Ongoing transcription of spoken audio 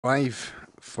Live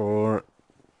for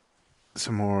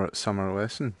some more summer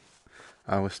lesson.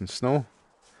 Allison Snow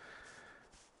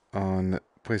on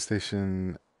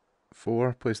PlayStation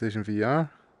 4, PlayStation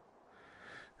VR.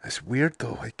 It's weird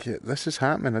though, this is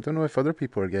happening. I don't know if other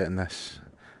people are getting this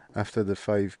after the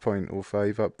 5.05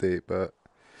 update, but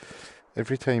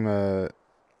every time I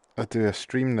do a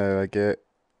stream now, I get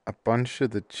a bunch of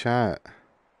the chat.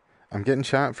 I'm getting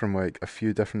chat from like a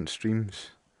few different streams,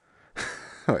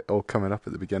 like all coming up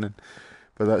at the beginning.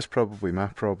 But that's probably my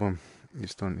problem. You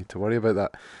just don't need to worry about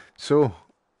that. So,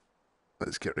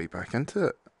 let's get right back into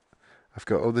it. I've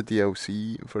got all the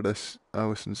DLC for this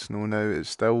Allison Snow now. It's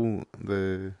still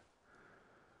the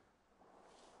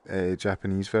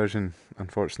Japanese version,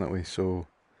 unfortunately. So,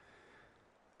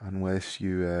 unless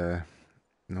you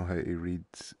know how to read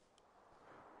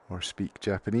or speak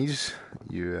Japanese,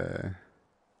 you're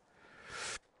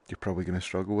probably going to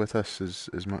struggle with this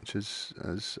as much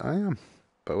as I am.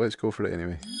 But let's go for it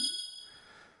anyway.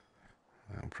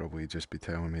 That'll probably just be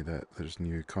telling me that there's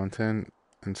new content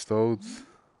installed.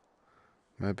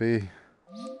 Maybe.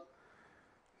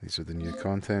 These are the new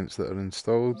contents that are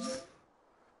installed.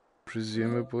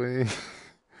 Presumably.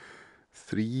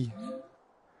 Three.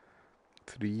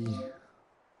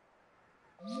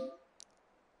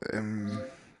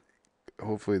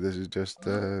 Hopefully this is just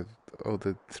all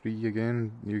the three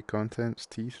again. New contents,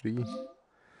 T3.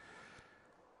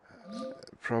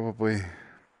 Probably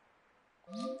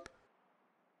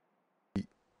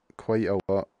quite a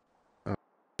lot of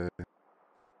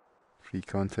free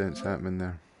contents happening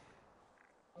there.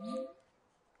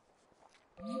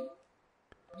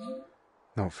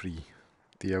 Not free.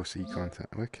 DLC content.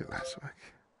 Look at this. Look.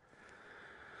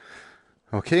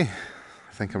 Okay.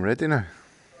 I think I'm ready now.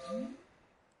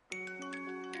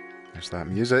 There's that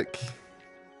music.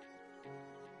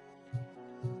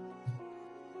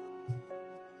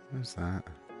 What's that?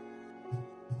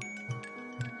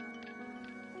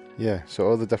 Yeah, so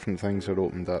all the different things are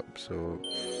opened up, so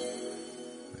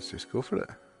let's just go for it.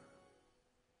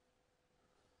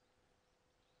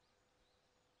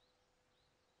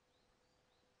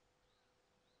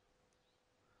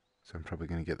 So I'm probably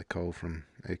going to get the call from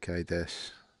Ukai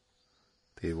Des,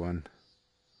 day one.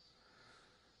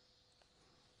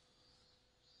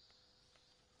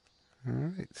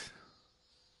 Alright.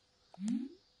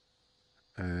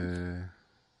 I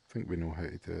think we know how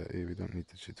to do it. We don't need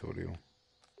the tutorial.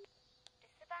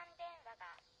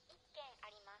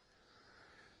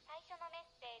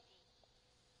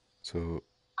 So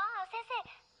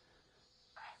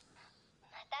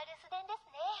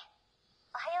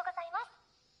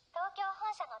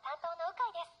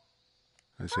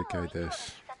let's Ukai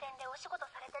Des.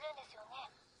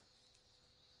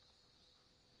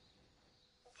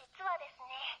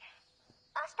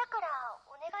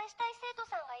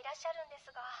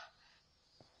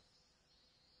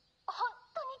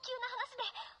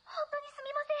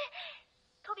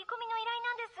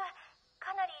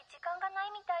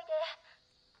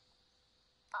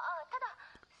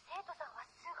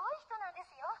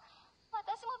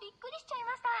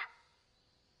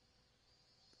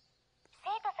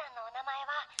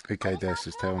 Ukai Des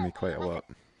is telling me quite a lot.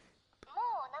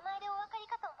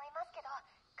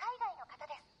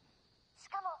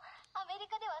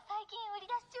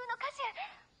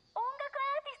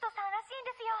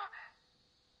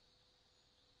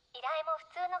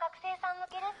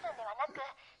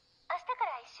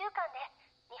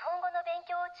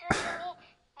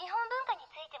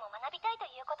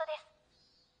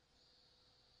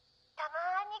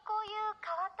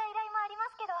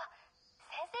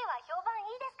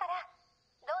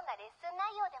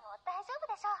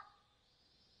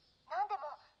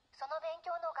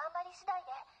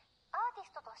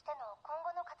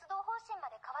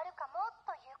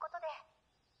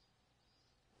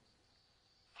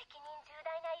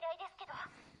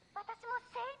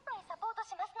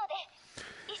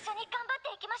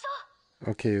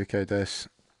 Okay, Ukai Des.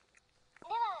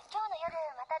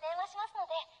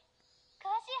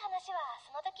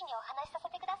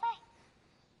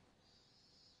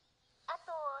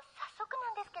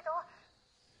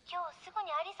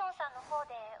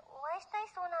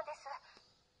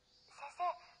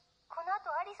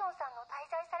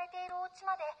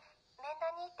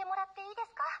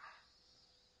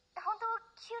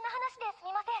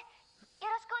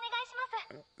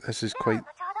 This is quite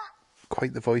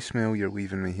the voicemail you're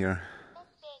leaving me here.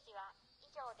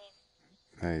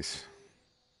 Nice.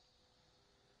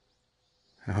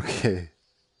 Okay.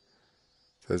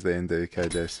 That's the end of Ukai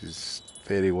Des'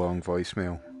 very long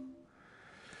voicemail.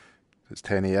 It's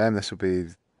 10 AM. This will be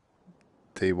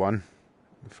day one,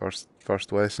 first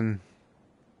lesson.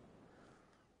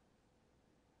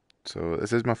 So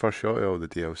this is my first shot of all the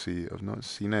DLC. I've not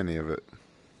seen any of it.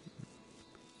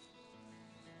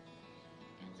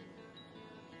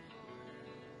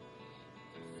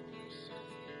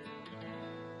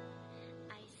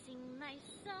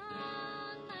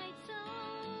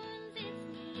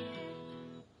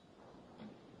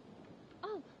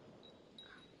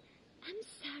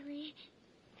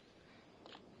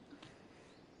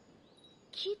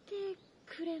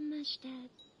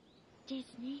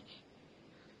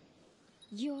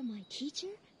 You're my teacher?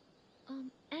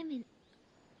 I mean,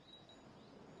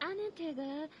 あなた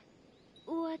が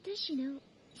私の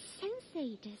先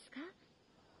生ですか?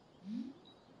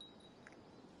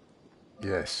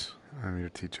 Yes, I'm your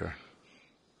teacher.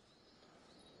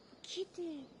 来て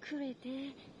くれ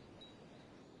て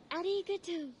ありが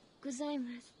とうございま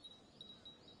す。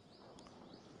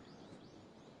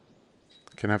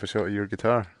 Can I have a shot of your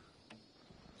guitar?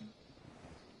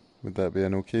 Would that be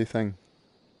an okay thing?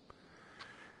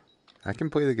 I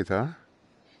can play the guitar.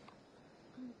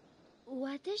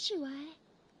 私は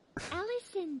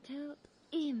Allison と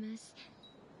言います。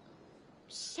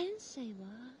先生は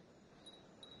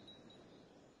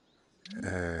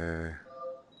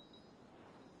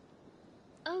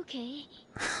？Okay.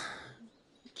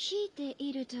 聞いて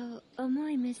いると思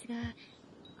いますが、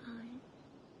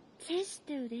テス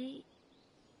トで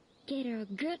get a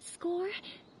good score?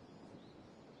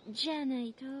 じゃな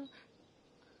いと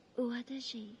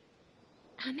私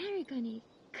アメリカに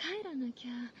帰らなき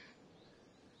ゃ。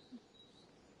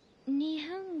日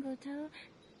本語と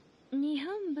日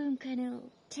本文化の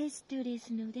テストで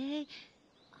すので、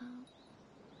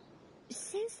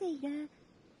先生が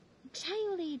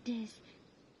頼りです。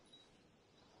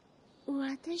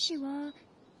私を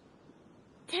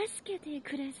助けて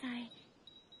ください。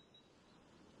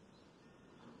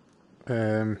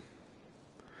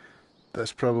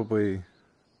That's probably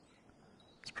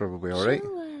alright. 今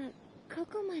日はこ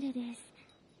こまでです。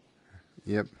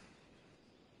 Yep.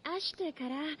 明日か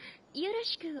らよろ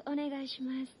しくお願いし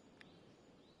ます。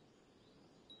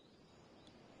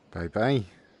 Bye bye.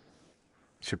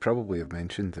 Should probably have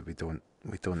mentioned that we don't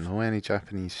know any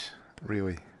Japanese,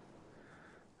 really.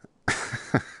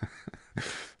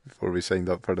 Before we signed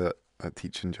up for that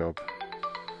teaching job.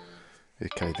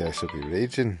 Okay, this will be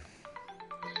raging.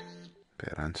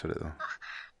 Better answer it though. お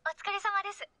疲れ様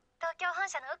です。東京本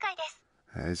社の鵜飼です。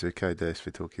Ukai des for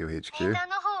Tokyo 面 HQ. 談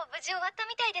の方無事終わった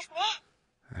みたいですね。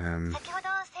 I 先ほど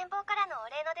先方からのお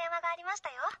礼の電話がありました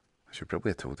よ。 should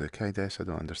probably have told Ukai des. I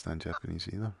don't understand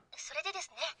Japanese either. それでです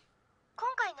ね、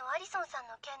今回のアリソンさん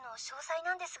の件の詳細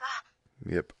なんですが、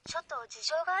 Yep. ちょっと事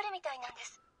情があるみたいなんで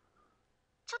す。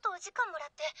ちょっとお時間もら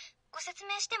ってご説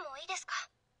明してもいいですか？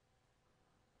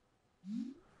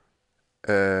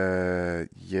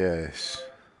 Yes.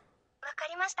 わか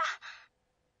りました。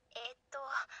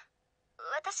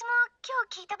私も今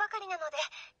日聞いたばかりなので、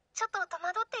ちょっと戸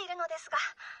惑っているのですが、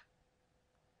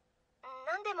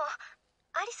なんでも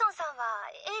アリソンさんは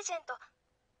エージェント、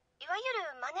いわゆ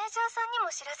るマネージャーさんにも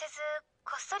知らせず、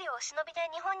こっそりお忍びで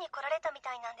日本に来られたみ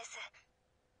たいなんです。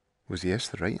 Was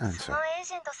yes the right そ answer? のエー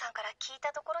ジェントさんから聞い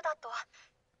たところだと、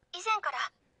以前から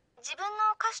自分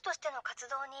の歌手としての活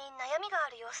動に悩みがあ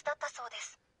る様子だったそうで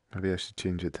す。 Maybe I should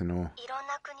change it to no. いろん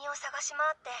な国を探し回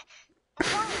って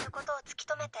日本にいることを突き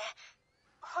止めて、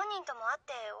本人とも会っ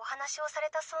てお話をされ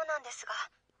たそうなんですが、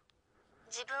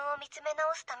自分を見つめ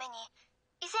直すために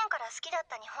以前から好きだっ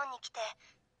た日本に来て、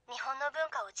日本の文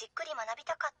化をじっくり学び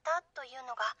たかったという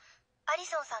のがアリ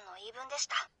ソンさんの言い分でし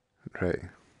た。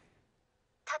 Right.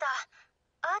 ただ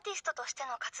アーティストとして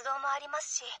の活動もありま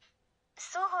すし、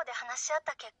双方で話し合っ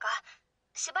た結果、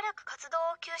しばらく活動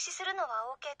を休止するのは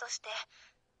OK として、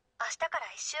明日から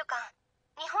1週間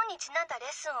日本にちなんだレ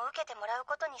ッスンを受けてもらう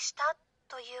ことにした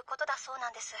ということだそうな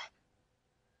んです。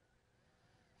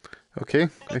 Okay.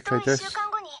 別途 Okay 1 des. 週間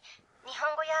後に日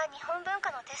本語や日本文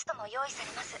化のテストも用意さ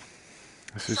れます。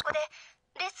 This is そこで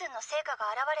レッスンの成果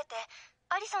が現れて、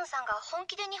アリソンさんが本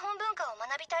気で日本文化を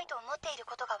学びたいと思っている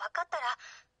ことが分かったら、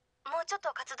もうちょっ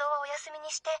と活動はお休みに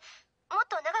して、もっ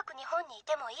と長く日本にい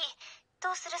てもいい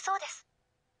とするそうです。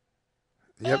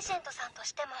 エ Yep. ージェントさんと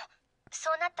しても、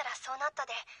そうなったらそうなった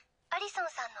で、アリソン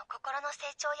さんの心の成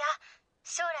長や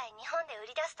将来日本で売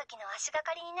り出す時の足が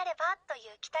かりになればとい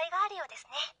う期待があるようです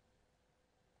ね。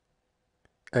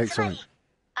つま Excellent. り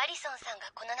アリソンさんが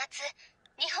この夏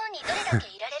日本にどれだけ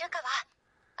いられるかは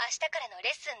明日からのレ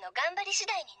ッスンの頑張り次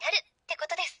第になるってこ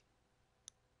とです。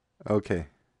 Okay.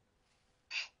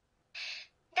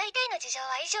 大体の事情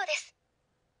は以上です。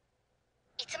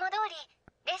いつも通り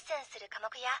レッスンする科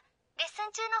目やレッス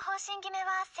ン中の方針決め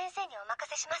は先生にお任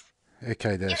せします。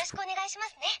 Okay よろ des. しくお願いしま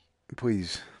すね。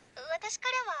 Please. 私か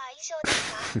らは以上です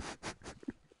が。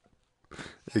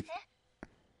先生、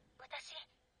私、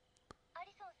ア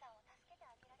リソンさんを助けて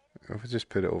あげられる。 I'll just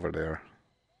put it over there.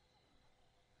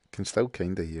 Can still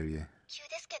kinda hear you. 急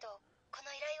ですけど、こ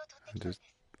の依頼を取ってきたんです。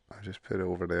I'll just put it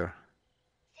over there.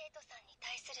 生徒さんに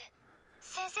対する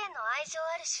先生の愛情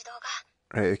ある指導が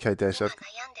Right, okay, Des, 今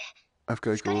悩んで I've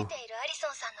got 疲 to れ go. ているアリソ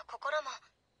ンさんの心も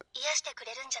癒してく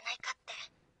れるんじゃないか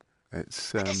って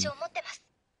It's 私思ってます。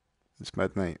 it's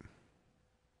midnight.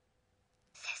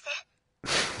 先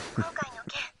生、今回の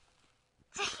件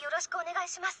ぜひよろしくお願い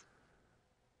します。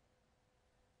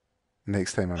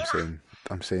 Next time I'm では saying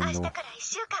明日 no. から1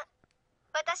週間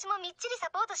私もみっちり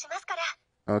サポートしますから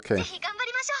Okay, ぜひ頑張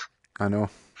りましょ I know. う。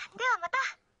ではまた。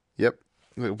 Yep,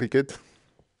 it'll be good.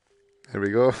 There we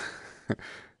go.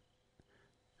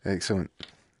 Excellent.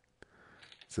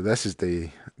 So this is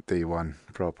day one,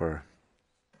 proper.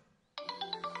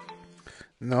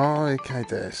 No, okay,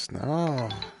 Des, no. お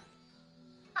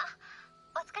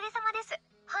疲れ様です。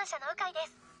本社の鵜飼で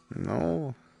す。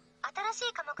 No. 新し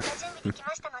い科目が準備でき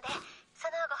ましたのでそ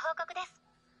のご報告です。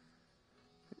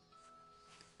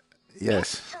 レッ Yes.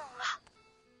 スンは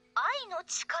愛の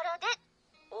力で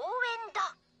応援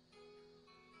だ。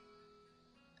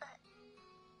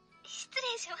失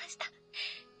礼しました。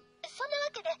そんな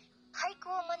わけで俳句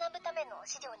を学ぶための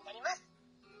資料になります。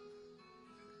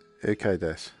 Okay,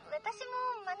 Des. 私も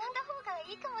学んだ方が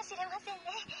いいかもしれませんね。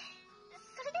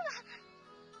それでは。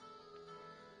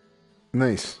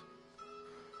 Nice.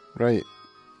 Right.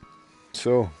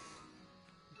 So,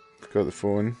 we've got the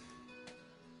phone.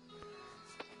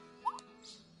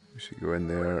 We should go in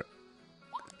there,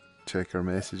 check our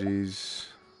messages.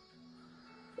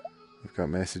 We've got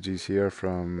messages here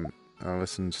from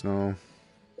Allison Snow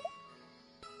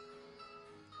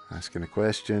asking a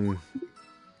question.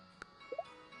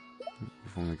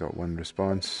 We've only got one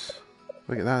response.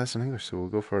 Look at that, that's in English, so we'll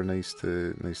go for nice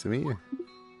to meet you.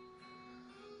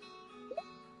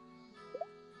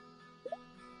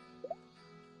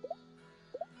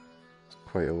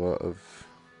 Quite a lot of,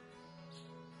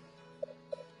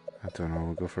 I don't know,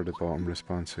 we'll go for the bottom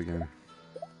response again.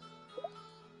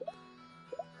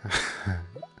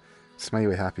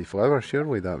 Smiley happy flower,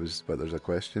 surely that was, but there's a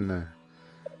question now.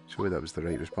 Surely that was the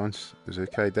right response.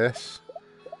 Zukai Des,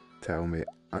 tell me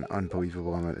an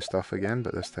unbelievable amount of stuff again,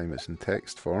 but this time it's in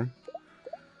text form,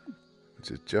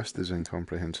 which is just as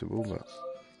incomprehensible, but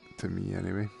to me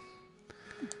anyway.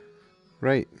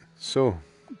 Right, so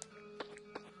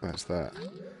that's that.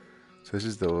 So this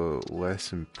is the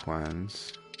lesson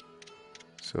plans.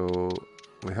 So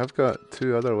we have got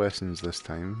 2 other lessons this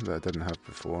time that I didn't have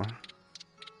before.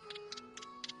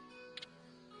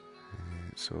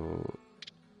 So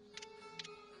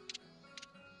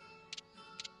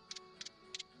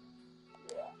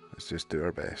let's just do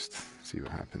our best, see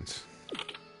what happens.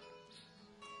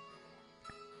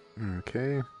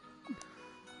 Okay,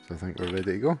 so I think we're ready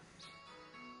to go.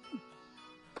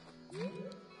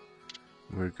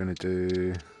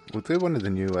 We'll do one of the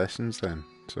new lessons then.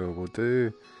 So we'll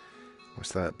do,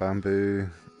 what's that, bamboo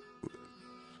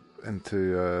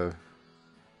into a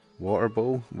water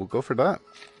bowl. We'll go for that.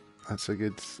 That's a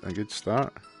good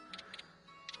start.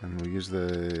 And we'll use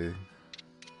the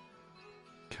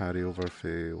carryover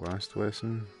for last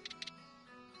lesson.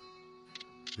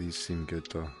 These seem good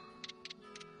though.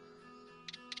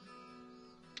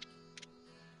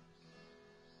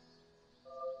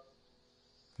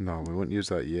 No, we won't use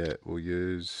that yet. We'll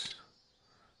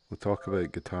talk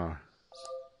about guitar.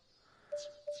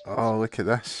 Oh, look at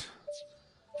this.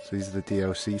 So these are the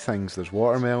DLC things. There's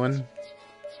watermelon.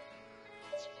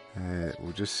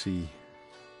 We'll just see.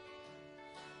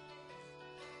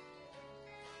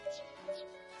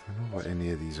 I don't know what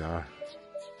any of these are.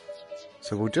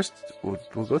 So we'll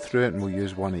go through it and we'll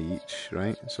use one of each,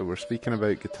 right? So we're speaking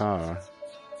about guitar.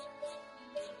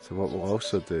 So what we'll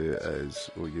also do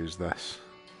is we'll use this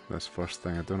first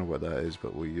thing. I don't know what that is,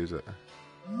 but we'll use it.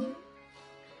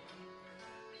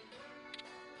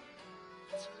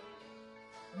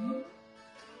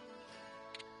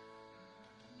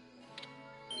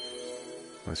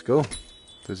 Let's go.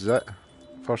 This is it.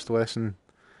 First lesson.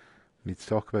 We need to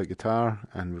talk about guitar,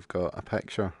 and we've got a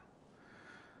picture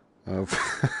of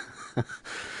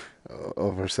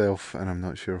of herself, and I'm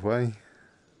not sure why.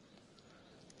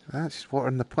 She's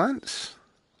watering the plants.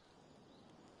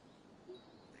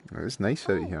 It's nice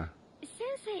out here.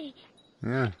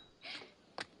 Yeah.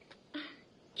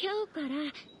 今日から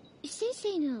先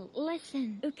生のレッス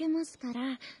ン受けますか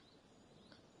ら、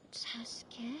助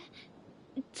け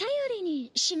頼り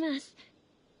にします。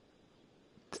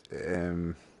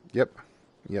Yep.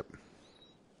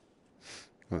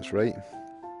 That's right.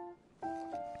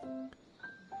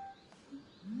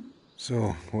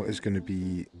 So, what is going to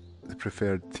be the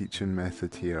preferred teaching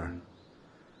method here?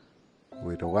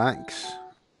 We relax,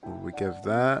 will we give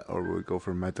that, or will we go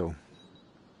for middle?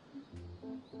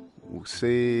 We'll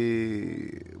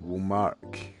say we'll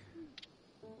mark.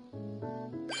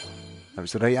 That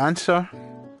was the right answer.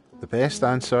 The best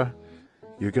answer.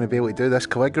 You're going to be able to do this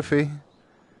calligraphy.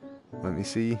 Let me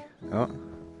see. Oh,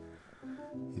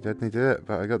 you didn't do it,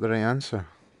 but I got the right answer.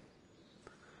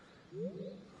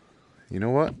 You know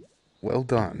what? Well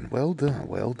done, well done,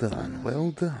 well done,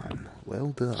 well done, well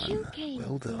done,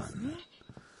 well done.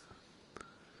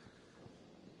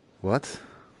 What?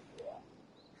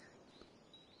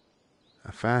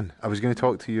 A fan. I was going to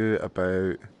talk to you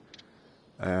about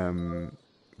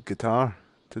guitar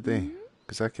today,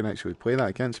 because I can actually play that.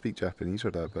 I can't speak Japanese or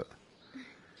that, but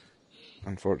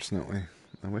unfortunately,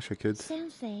 I wish I could.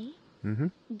 Sensei,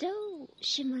 どう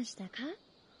しましたか?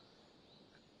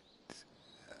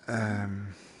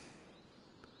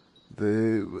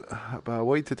 But I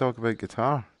wanted to talk about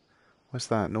guitar. What's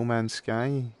that? No Man's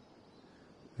Sky?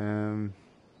 A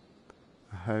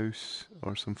house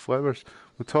or some flowers.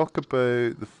 We'll talk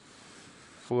about the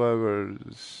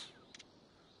flowers.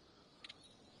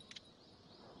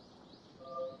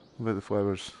 About the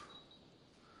flowers.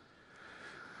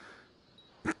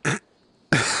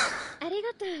 あり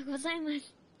がとうございま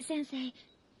す、先生。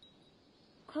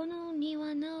この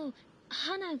庭の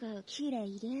花がきれ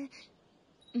いで、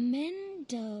面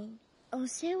倒お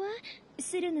世話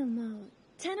するのも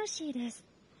楽しいです。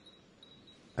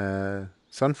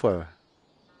Sunflower.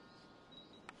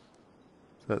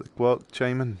 Is that the clock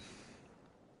chiming?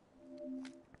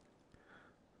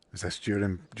 Is this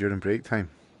during break time?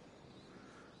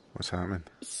 What's happening?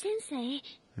 先生、レ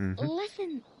ッス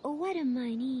ン終わる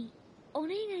前にお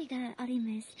願いがあり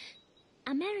ます。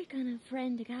アメリカのフレ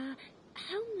ンドがホ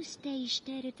ームステイし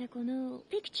ているとこの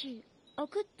ピクチャー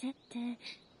送ってって、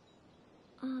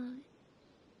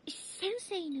先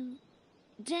生の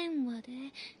電話で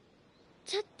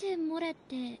撮ってもらっ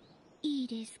ていい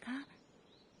ですか?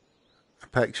 A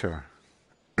picture.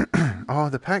 Oh,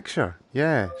 the picture.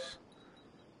 Yes.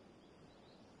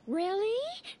 Really?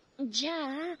 じゃ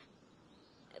あ、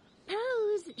ポ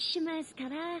ーズしますから、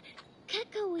か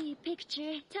っこいいピクチ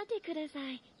ャー撮ってくださ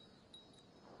い。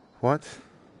What?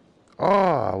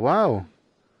 Oh, wow.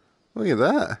 Look at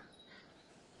that.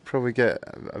 Probably get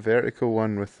a vertical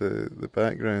one with the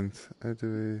background. How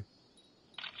do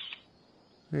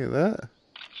we... Look at that.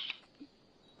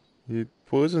 You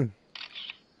posing.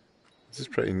 This is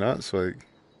pretty nuts, like.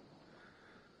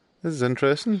 This is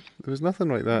interesting. There was nothing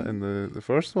like that in the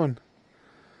first one.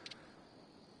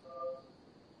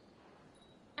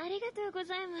 ありがとうご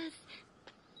ざいます。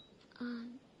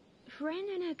フレ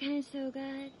ンドの感想が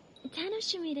楽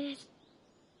しみです。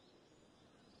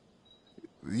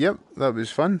Yep, that was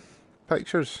fun.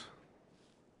 Pictures.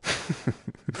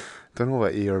 Don't know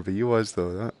what A or B was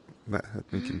though. That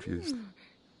had me confused.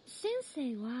 先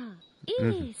生は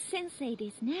いい先生で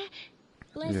すね。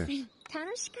レッスン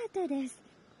楽しかったです。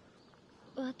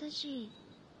私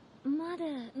まだ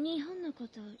日本のこ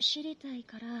と知りたい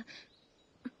から、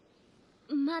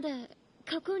まだ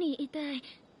ここにいたい。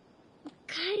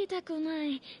帰りたくな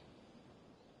い。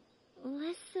レ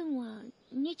ッスンは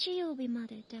日曜日ま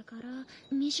でだから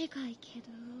短いけ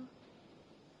ど。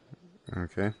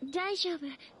Okay. 大丈夫。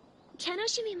楽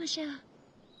しみましょう。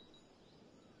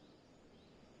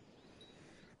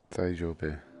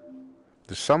Taijobe.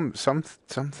 There's some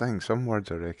things, some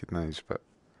words I recognise, but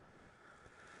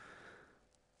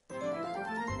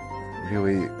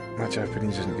really, my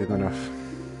Japanese isn't good enough.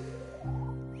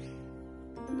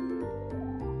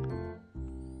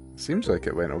 Seems like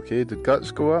it went okay. Did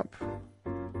guts go up?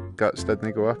 Guts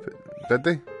didn't go up, did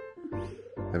they?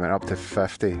 They went up to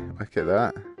 50. Look at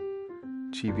that.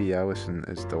 Chibi Allison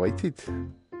is delighted.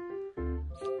 And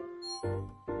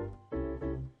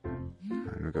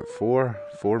we've got 4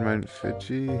 Mount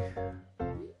Fuji.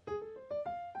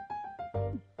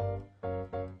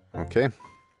 Okay.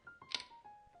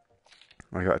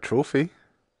 I got a trophy.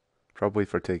 Probably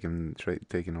for taking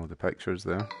all the pictures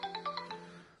there.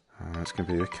 That's going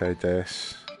to be Ukai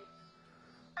Des.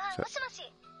 もしもし、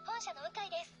本社の向井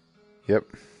です。 Yep.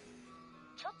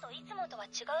 ちょっといつもとは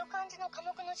違う感じの科目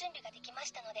の準備ができま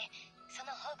したので、そ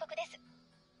の報告です。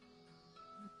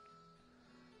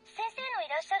先生のい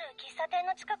らっしゃる喫茶店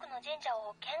の近くの神社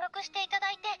を見学していた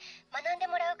だいて学んで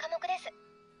もらう科目です。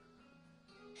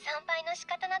参拝の仕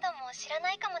方なども知ら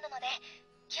ないかもなので、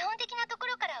基本的なとこ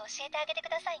ろから教えてあげてく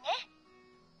ださいね。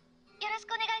よろし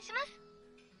くお願いします。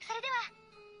それでは。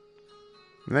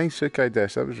 Nice, Ukai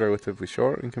Des. That was relatively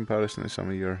short in comparison to some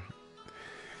of your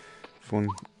phone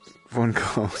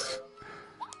calls.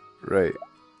 Right.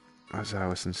 What's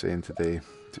Allison saying today?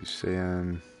 She's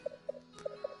saying...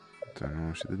 I don't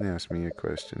know, she didn't ask me a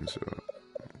question, so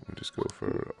we'll just go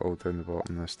for all down the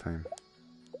bottom this time.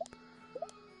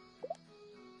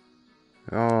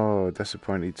 Oh,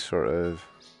 disappointed sort of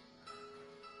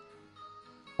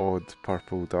odd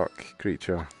purple duck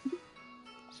creature.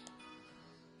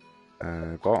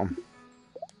 Bottom.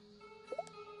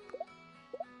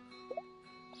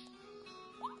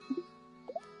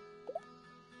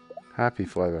 Happy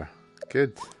flower.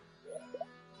 Good.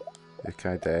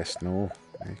 Yukai des no.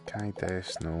 Yukai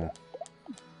des no.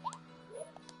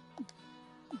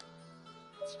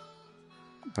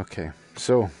 Okay,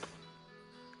 so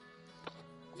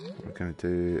what we're going to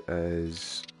do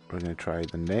is we're going to try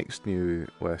the next new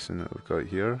lesson that we've got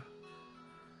here.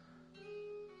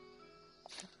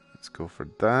 Let's go for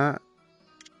that.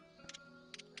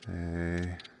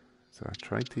 So I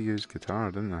tried to use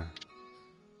guitar, didn't I?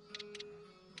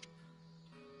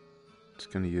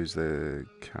 Just going to use the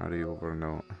carryover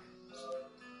note.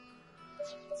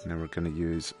 And then we're going to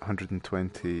use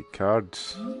 120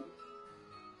 cards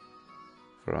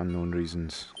for unknown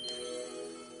reasons.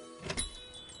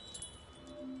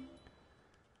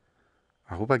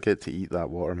 I hope I get to eat that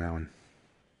watermelon.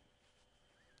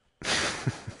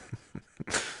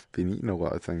 Been eating a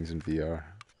lot of things in VR.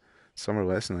 Summer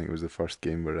Lesson, I think, was the first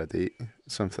game where I'd ate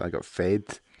something. I got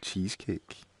fed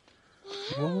cheesecake.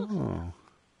 Whoa.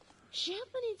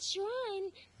 Japanese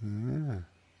shrine. Yeah.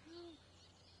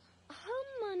 本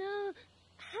物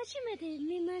初めて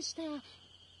見ました。こ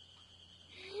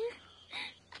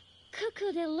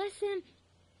こでレッスン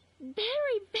very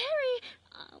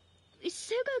very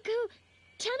すごく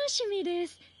楽しみで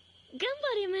す。頑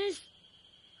張りま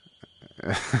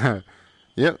す。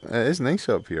 Yep, it is nice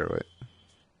up here, right?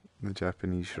 The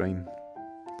Japanese shrine.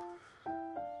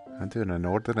 I'm doing an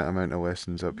inordinate amount of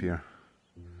lessons up here.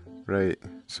 Right,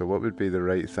 so what would be the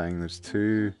right thing? There's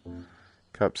 2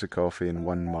 cups of coffee and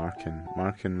 1 marking.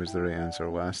 Marking was the right answer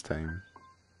last time.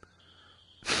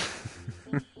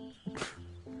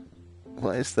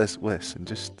 What is this list? And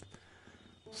just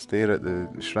stare at the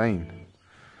shrine.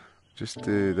 Just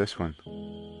do this one.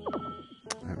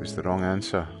 It was the wrong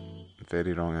answer.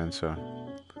 Very wrong answer.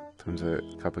 Turns out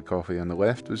a cup of coffee on the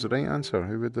left was the right answer.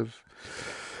 Who would have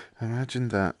imagined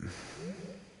that?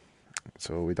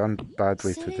 So we done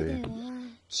badly today.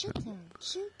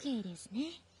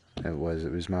 It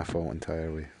was my fault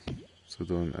entirely. So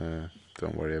don't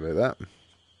worry about that.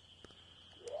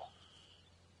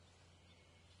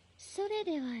 それ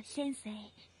では先生、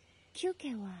休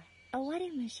憩は終わり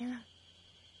ましょう。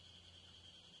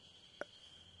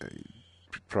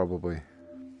Probably.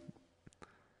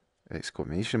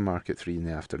 Exclamation mark at 3 in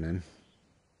the afternoon.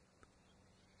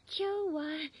 今日は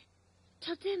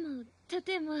とてもと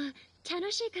ても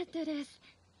楽しかったです。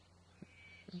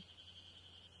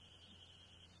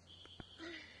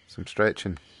 Some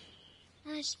stretching.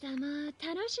 明日も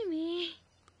楽しみ。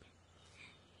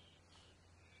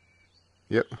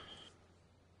 Yep.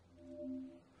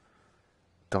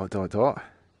 Dot dot dot.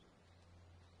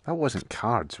 That wasn't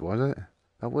cards, was it?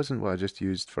 That wasn't what I just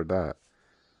used for that.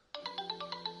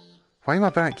 Why am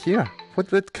I back here? What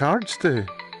did cards do?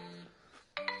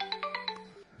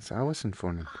 It's Allison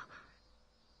phoning.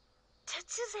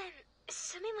 突然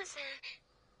すみません。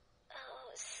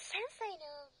先生の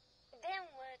電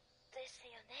話です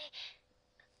よね。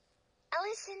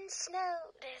Allison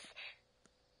Snow で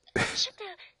す。ちょっと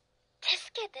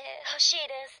助けてほしい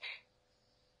です。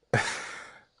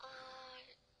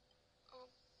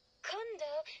今度、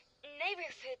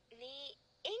neighborhood に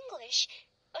English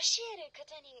教えるこ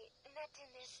とになった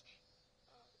んです。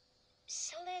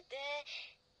それで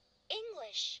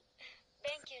English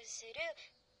勉強する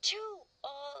tool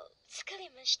を作り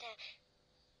ました。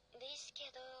ですけ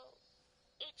ど、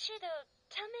一度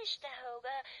試した方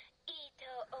がいいと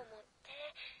思って。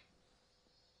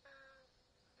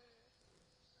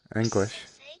English.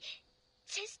 先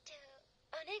生、テスト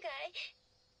お願い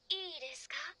いいです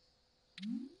か？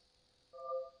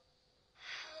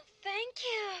 Thank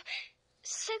you.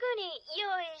 すぐに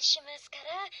用意しますから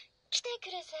来て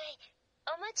ください。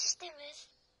お待ちしてます。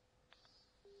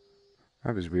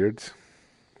 That was weird.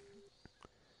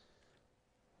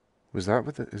 Was that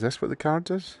what is this what the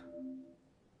cards is?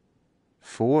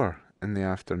 4 in the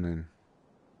afternoon.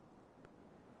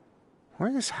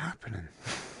 What is happening?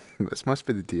 This must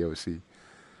be the DLC.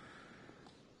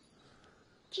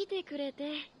 来てくれ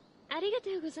てありがと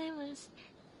うございます。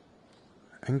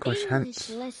 English hints.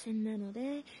 English lesson なの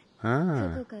で、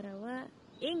Ah. ここからは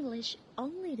English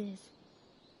only です。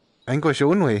 English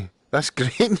only? That's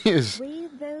great news.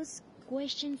 Read those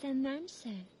questions and answer.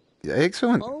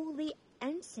 Excellent. All the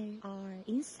answer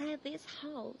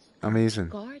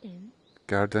Amazing.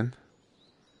 Garden.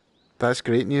 That's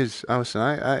great news, Alison.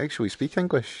 I actually speak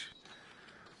English.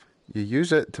 You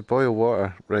use it to boil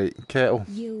water. Right, kettle.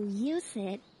 You use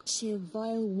it to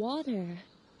boil water.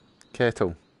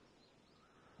 Kettle.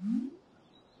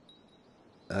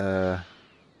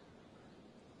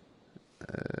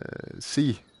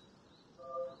 C.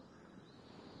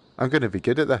 I'm going to be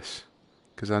good at this,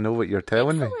 because I know what you're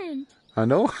telling me. Excellent. I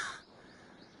know.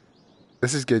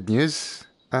 This is good news,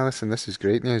 Alison. This is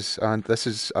great news. And this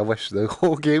is, I wish the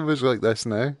whole game was like this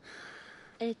now.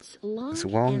 It's long, It's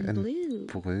long and and blue.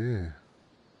 blue.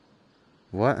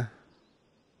 What?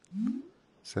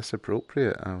 Is this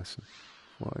appropriate, Alison?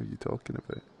 What are you talking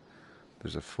about?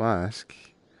 There's a flask.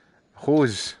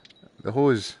 Hose. The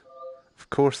hose.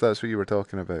 Of course that's what you were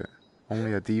talking about.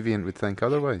 Only a deviant would think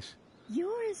otherwise.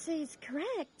 Yours is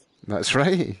correct. That's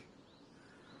right.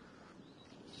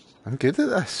 I'm good at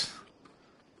this.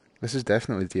 This is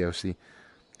definitely DLC.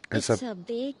 It's a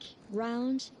big,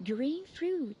 round, green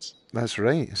fruit. That's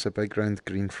right. It's a big round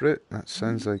green fruit. That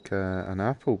sounds like an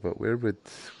apple, but where would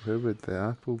the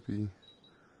apple be?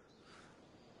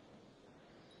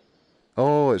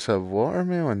 Oh, it's a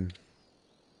watermelon.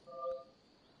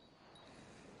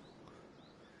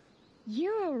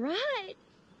 You're right.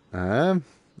 I'm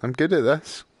good at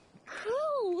this.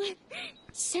 Cool.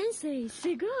 Sensei, す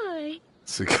ごい.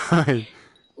 すごい.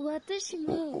 私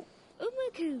もうま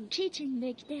くteaching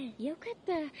できてよかっ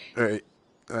た。 Right,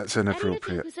 that's ありがとう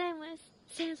inappropriate. ございます、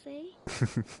Sensei.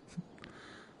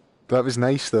 That was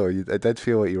nice though. I did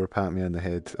feel like you were patting me on the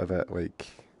head a bit. Like,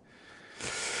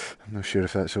 I'm not sure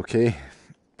if that's okay,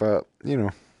 but you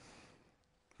know,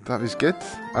 that was good.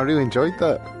 I really enjoyed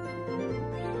that.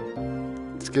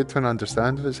 It's good when I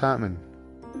understand what's happening.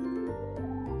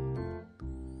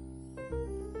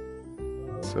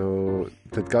 So,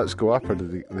 did guts go up, or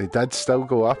did they did still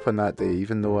go up on that day,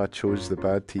 even though I chose the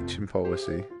bad teaching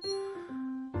policy,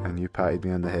 and you patted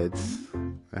me on the head,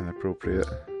 inappropriate.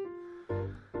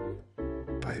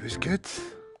 But it was good.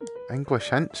 English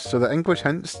hints. So the English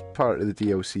hints part of the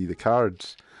DLC, the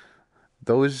cards,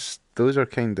 those are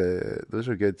those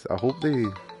are good. I hope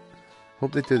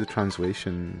they do the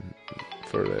translation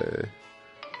for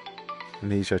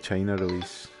an Asia China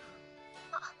release.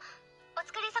 お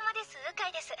疲れ様です。鵜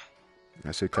飼です。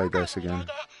 That's okay, this 今回の依 again. 頼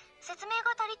で説明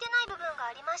が足りてない部分が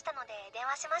ありましたので電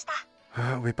話しました。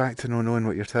 We're back to no knowing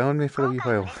what you're telling me for a 今 wee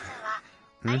回の while.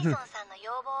 レッスンはアリソンさんの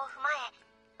要望を踏まえ、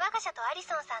我が社とアリ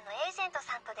ソンさんのエージェント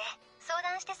さんとで相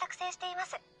談して作成していま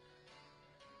す。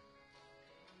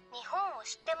日本を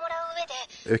知ってもらう上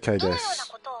で Okay, どのよう this. な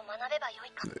ことを学べばよ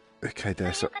いか Okay, とい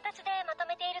う this. 形でまと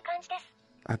めている感じです。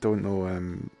 I don't know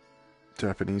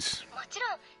Japanese. もち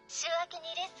ろん週明け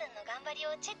にレッスンの頑張り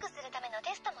をチェックするための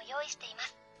テストも用意していま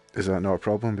す。 Is that not a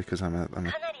problem? Because I'm a か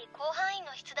なり広範囲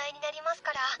の出題になります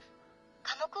から、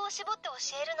科目を絞って教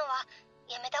えるのは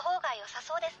やめた方が良さ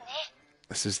そうですね。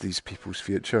 This is these people's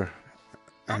future.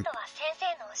 あとは先生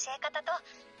の教え方と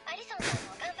アリソンさん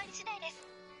の頑張り次第です。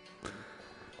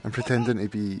 I'm pretending to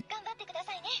be 頑張ってくだ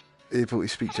さいね。 able to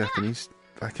speak Japanese.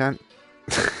 I can't.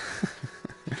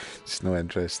 Just not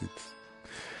interested.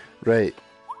 Right.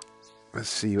 Let's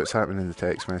see what's happening in the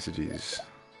text messages.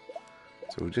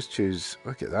 So we'll just choose.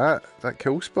 Look at that. That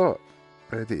kill spot.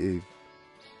 Ready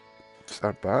to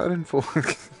start battering folk.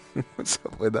 What's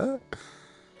up with that?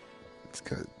 It's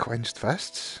got clenched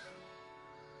fists.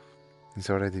 He's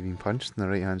already been punched in the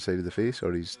right hand side of the face,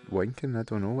 or he's winking. I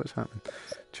don't know what's happening.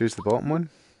 Choose the bottom one.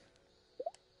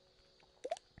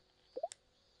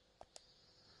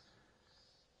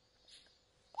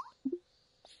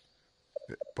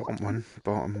 Bottom one.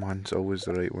 Bottom one's always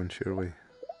the right one, surely.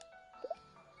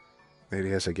 There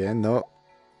he is again. No.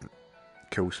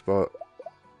 Cool spot.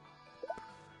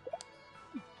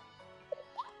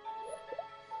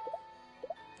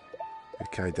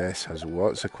 Okay, Des has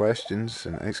lots of questions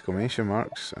and exclamation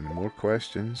marks and more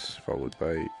questions, followed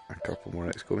by a couple more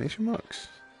exclamation marks.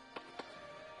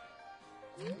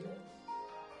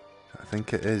 I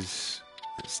think it is.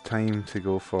 It's time to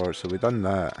go for. So we've done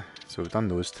that. So we've done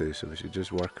those two. So we should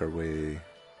just work our way.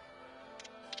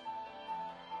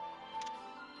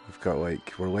 We've got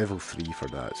we're level 3 for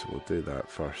that, so we'll do that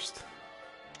first.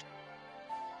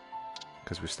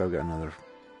 Because we still got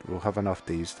we'll have enough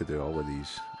days to do all of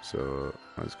these. So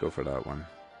let's go for that one.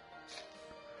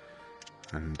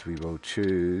 And we will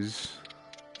choose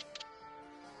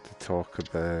to talk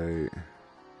about.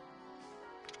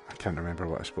 I can't remember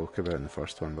what I spoke about in the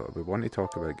first one, but we want to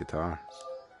talk about guitar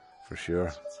for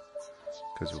sure.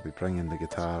 Because we'll be bringing the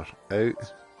guitar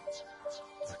out.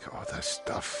 Look at all this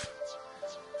stuff.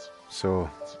 So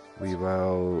we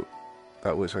will.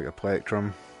 That looks like a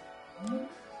plectrum.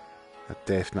 I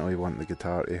definitely want the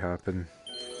guitar to happen.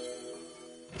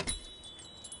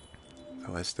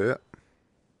 So let's do it.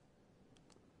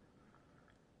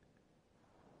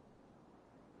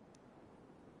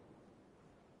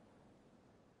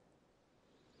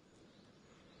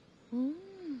 Mm.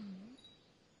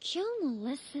 今日の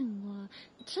レッスンは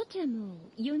とても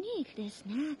ユニークです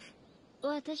ね。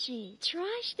私、トラ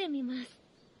イしてみます。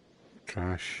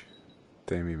Trash.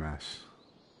 Demi-mass.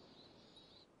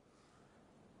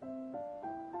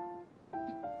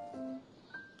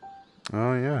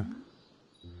 Oh yeah.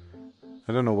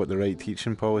 I don't know what the right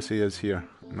teaching policy is here.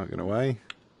 I'm not gonna lie.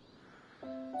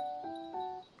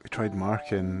 We tried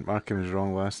marking. Marking was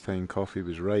wrong last time. Coffee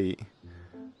was right.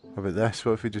 What about this?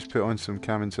 What if we just put on some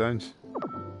Cameron sounds?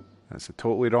 That's a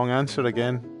totally wrong answer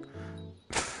again.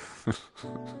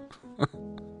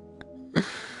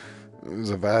 It was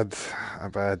a bad,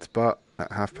 but at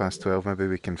 12:30 maybe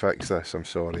we can fix this. I'm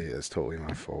sorry, it's totally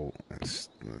my fault. It's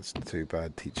too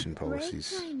bad teaching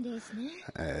policies.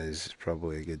 It is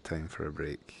probably a good time for a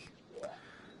break.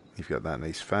 You've got that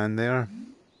nice fan there.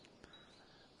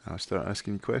 I'll start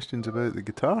asking you questions about the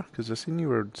guitar, because I seen you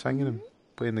were singing and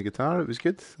playing the guitar. It was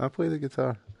good. I play the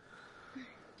guitar.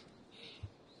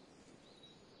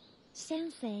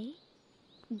 Sensei,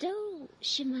 どう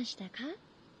しましたか?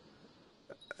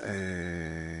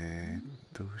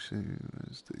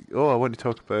 Oh, I want to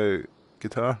talk about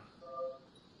guitar.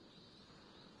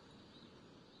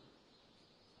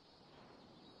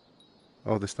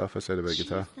 All the stuff I said about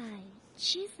guitar.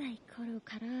 小さい頃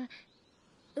から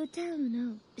歌う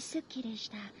の好きでし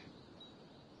た。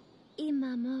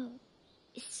今も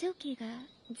好きが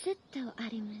ずっとあ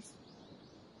ります。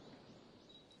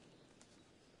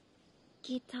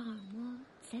ギターも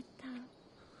絶対。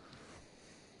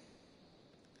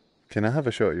Can I have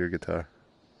a shot at your guitar?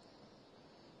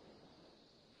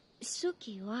 好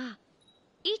きは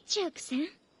一直線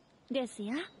です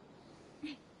よ。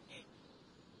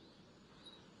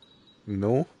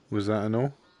No? Was that a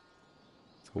no?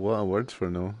 It's a lot of words for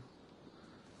no.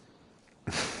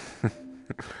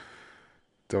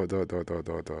 Dot, dot, dot, dot,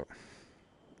 dot, dot.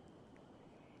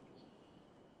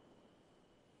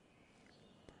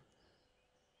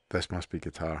 This must be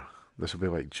guitar. This will be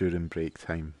like during break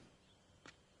time.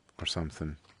 Or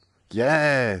something.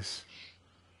 Yes!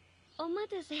 お待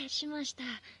たせしました。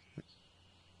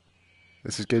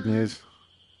 This is good news.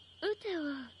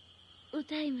 歌を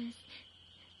歌います。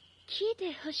聞い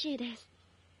てほしいです。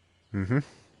Mm-hmm.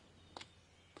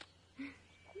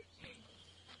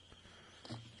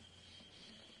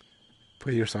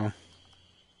 Play your song.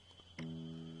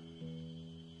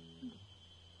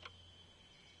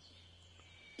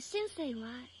 先生は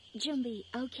準備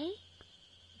OK?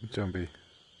 Jumpy.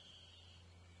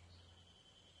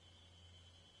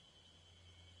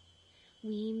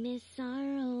 We miss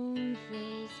our own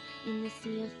face in the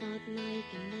sea of thought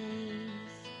like a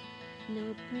maze.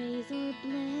 No praise or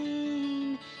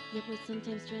blame, yet we're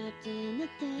sometimes trapped in a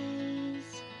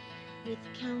daze. With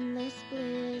countless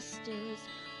blisters,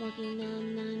 walking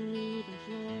on uneven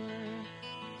floor.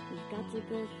 We've got to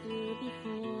go through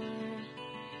before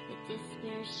the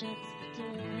despair shuts the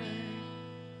door.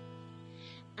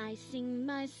 I sing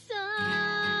my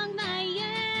song, my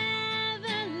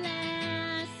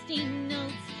everlasting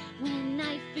notes. When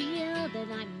I feel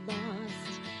that I'm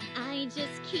lost, I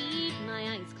just keep my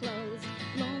eyes closed.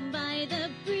 Blown by the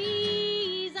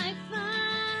breeze, I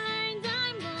find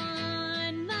I'm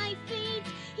on my feet.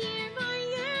 Here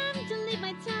I am to live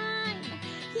my time.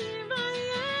 Here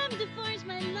I am to forge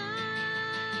my life.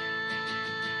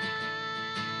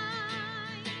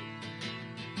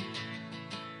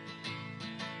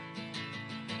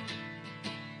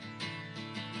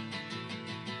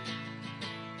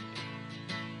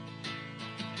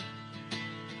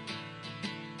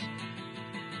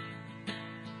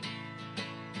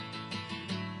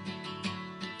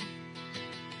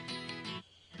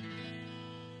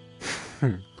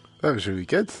 That was really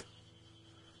good.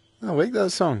 I like that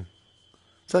song.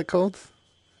 Is that called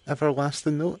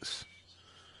Everlasting Notes?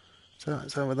 Is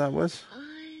that what that was?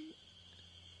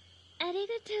 あり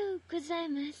がとうござい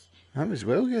ます。 That was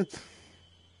well good.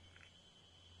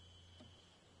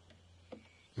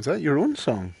 Was that your own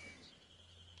song?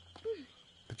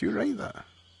 Did you write that?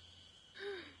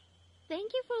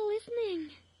 Thank you for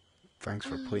listening. Thanks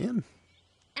for playing.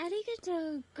 ありがと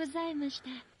うございました。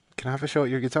 Can I have a shot at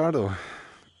your guitar though?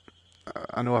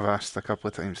 I know I've asked a couple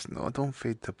of times. No, don't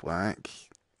fade to black.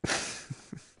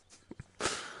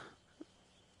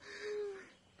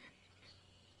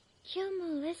 今日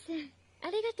もレッスン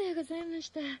ありがとうございま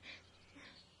した。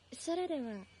それでは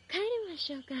帰りま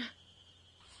しょうか。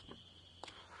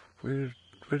Where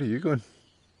are you going?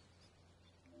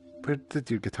 Where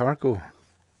did your guitar go?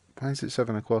 Why is it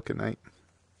 7 o'clock at night?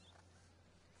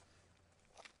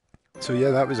 So yeah,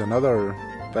 that was another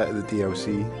bit of the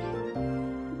DLC,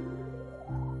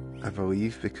 I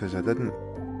believe, because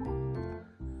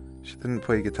she didn't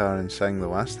play guitar and sing the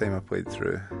last time I played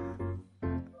through.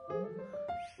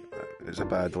 It was a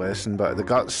bad lesson, but the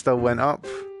guts still went up.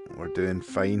 We're doing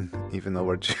fine, even though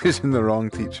we're choosing the wrong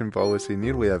teaching policy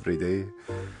nearly every day.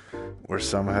 We're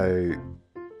somehow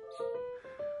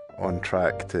on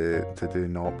track to do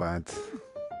not bad.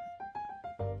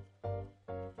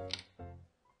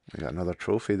 We got another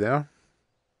trophy there.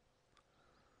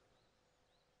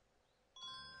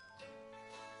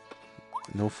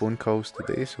 No phone calls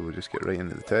today, so we'll just get right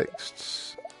into the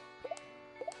texts.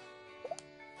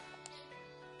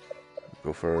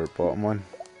 Go for bottom one.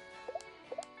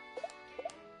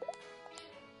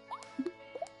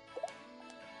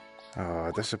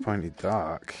 Oh, disappointed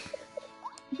dark.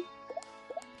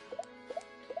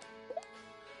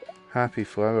 Happy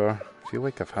flower. I feel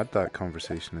like I've had that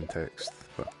conversation in text,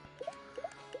 but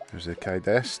there's a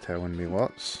Kaides telling me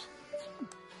lots.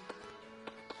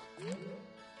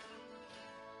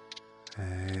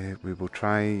 We will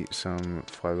try some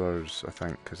flowers, I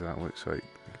think, because that looks like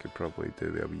we could probably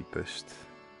do a wee boost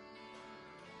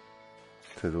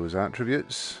to those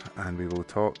attributes, and we will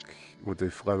we'll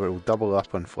do we'll double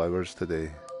up on flowers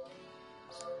today,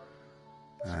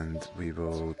 and we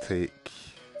will take,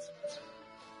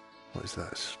 what is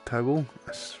that, towel,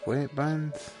 a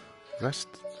sweatband, wrist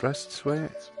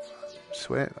sweat,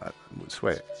 sweat,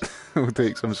 we'll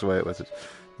take some sweat with us.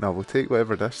 No, we'll take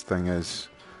whatever this thing is.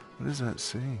 What does that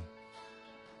say?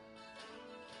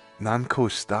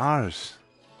 Namco stars.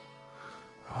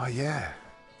 Oh yeah,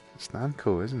 it's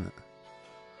Namco, isn't it?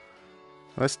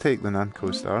 Let's take the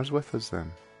Namco stars with us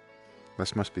then.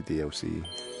 This must be DLC.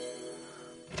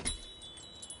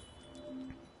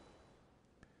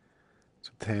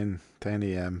 So 10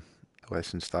 AM, the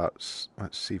lesson starts.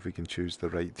 Let's see if we can choose the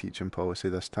right teaching policy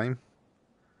this time.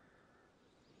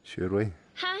 Sure we?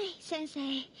 Hi,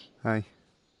 Sensei. Hi.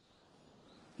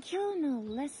 今日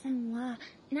のレッスンは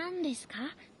何ですか?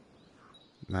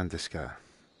 何ですか?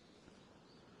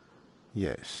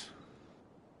 Yes.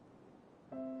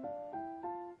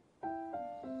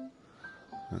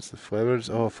 That's the flowers.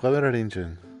 Oh, flower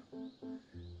arranging.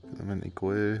 Put them into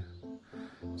glue.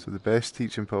 So the best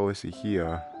teaching policy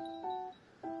here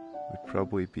would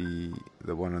probably be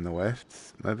the one on the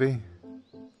left, maybe.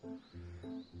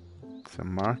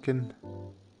 Some marking.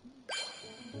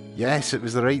 Yes, it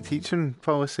was the right teaching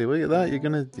policy. Look at that. You're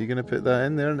gonna put that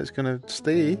in there and it's gonna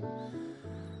stay.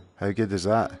 How good is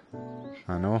that?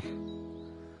 I know.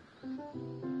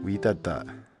 We did that.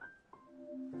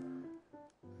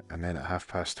 And then at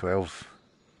 12:30,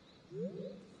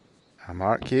 I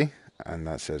mark you, and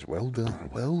that says, well done,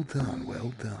 well done,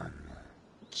 well done.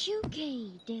 休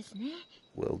憩ですね.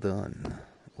 Well done,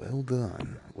 well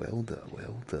done, well done,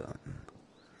 well done.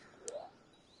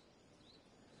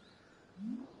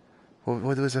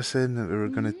 What was I saying that we were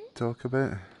going to talk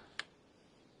about?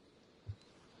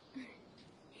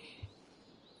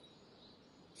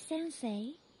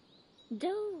 Sensei, ど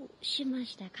うしま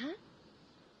したか?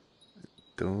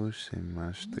 どうし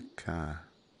ましたか?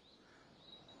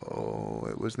 Oh,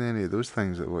 it wasn't any of those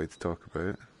things that I wanted to talk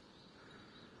about.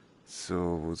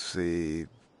 So we'll say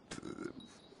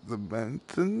the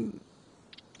mountain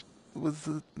with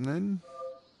the moon.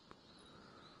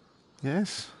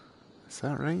 Yes, is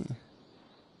that right?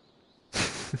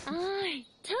 あい、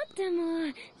とっても。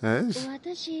 It is.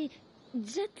 私、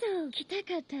ずっと来た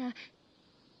かった。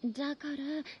だから、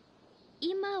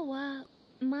今は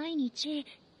毎日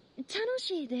楽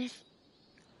しいです。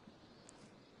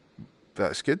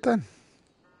 That's good then.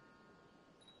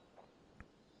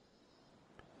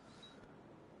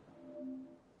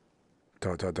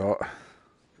 Dot dot dot.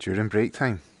 During break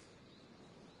time.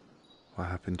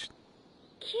 What happened? 昨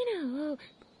日、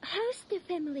ハウステフ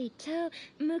ァミリーと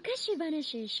昔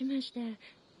話しました。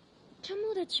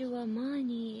友達は前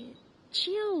に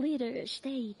チアリーダーして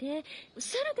いて、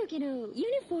その時のユニ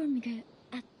フォームが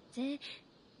あって。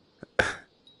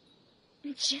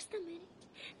Just a minute.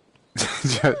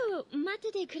 ちょっと待っ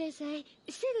ててください。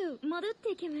すぐ戻っ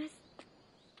てきます。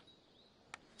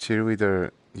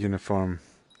 Cheerleader uniform,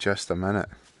 just a minute.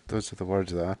 Those are the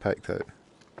words that I picked out.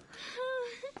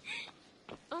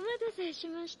 お待たせし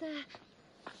ました。こ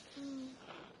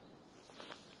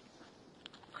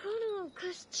の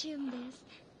コスチュームです。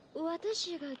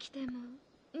私が着ても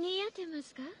似合ってま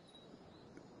すか?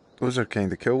 Those are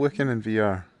kind of cool looking in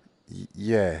VR.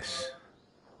 Yes.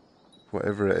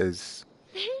 Whatever it is.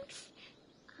 Thanks.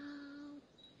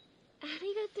 あ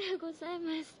りがとうござい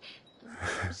ます。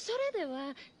それで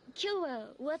は今日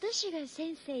は私が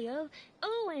先生を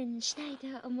応援したいと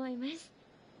思います。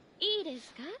いいで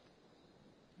すか？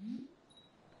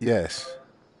 Yes.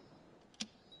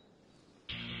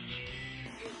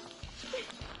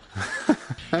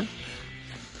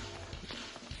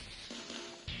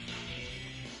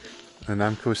 The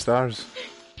Namco stars.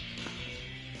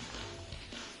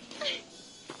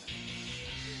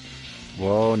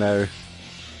 Whoa, now.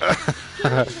 頑張れ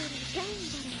頑張れ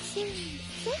先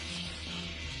生。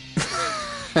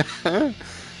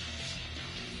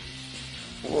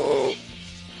 Whoa.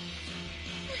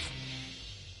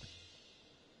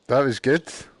 That was good.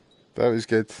 That was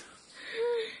good.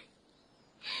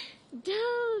 ど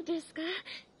うですか？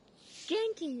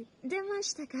元気出ま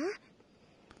したか？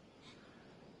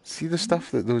 See the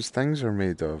stuff that those things are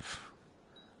made of?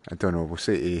 I don't know, we'll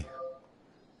say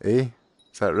A. A?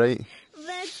 Is that right?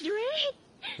 That's great!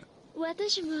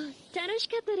 私も楽し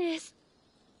かったです。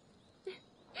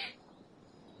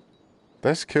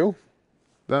 That's cool.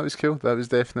 That was cool. That was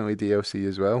definitely DLC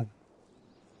as well.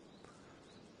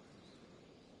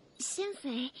 先生、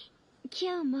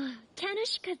今日も楽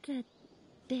しかった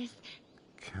です。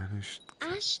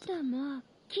明日も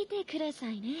来てくださ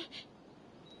いね。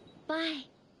バイ。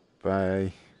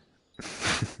Bye.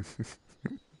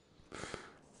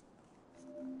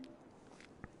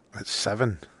 That's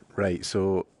 7. Right,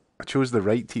 so I chose the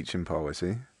right teaching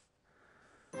policy.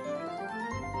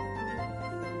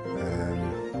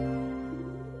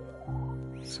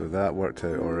 So that worked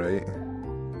out alright.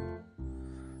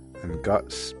 And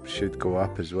guts should go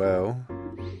up as well.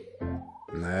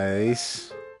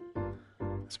 Nice.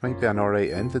 This might be an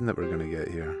alright ending that we're going to get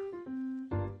here.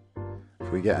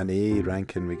 If we get an A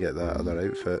ranking, we get that other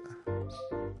outfit.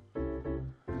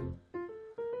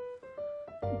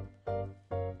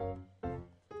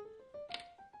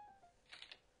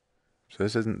 So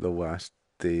this isn't the last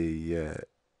day yet.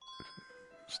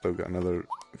 Still got another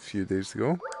few days to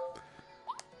go.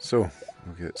 So,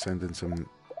 we'll get sending some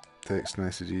text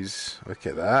messages. Look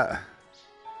at that.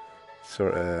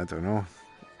 Sort of, I don't know,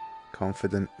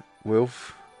 confident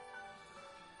wolf.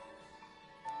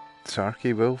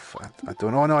 Sarky wolf. I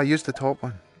don't know. No, I used the top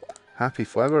one. Happy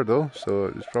flower though, so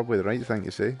it was probably the right thing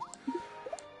to say.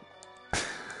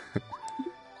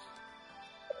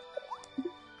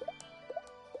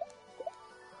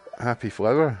 Happy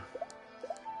flower.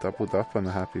 Doubled up on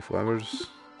the happy flowers.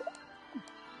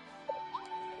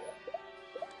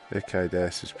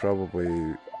 Ikaides is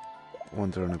probably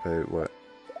wondering about what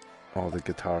all the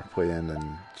guitar playing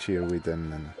and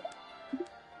cheerleading and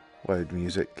loud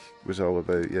music was all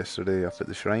about yesterday up at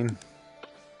the shrine.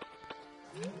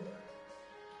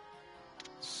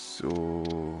 So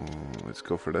let's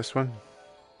go for this one.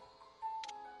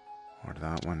 Or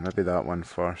that one. Maybe that one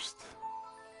first.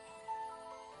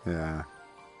 Yeah.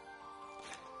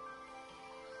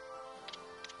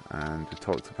 And we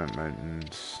talked about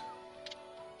mountains.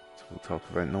 So we'll talk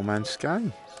about No Man's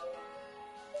Sky.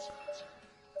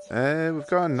 We've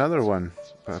got another one,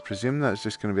 but I presume that's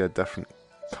just going to be a different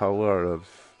colour of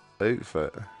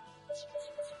outfit.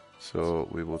 So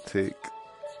we will take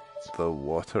the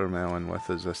watermelon with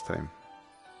us this time.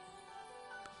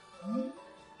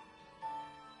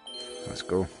 Let's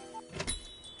go.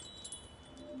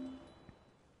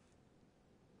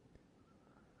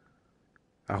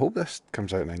 I hope this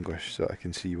comes out in English so I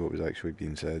can see what was actually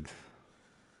being said.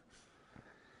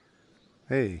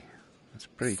 Hey, that's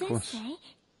pretty close. 先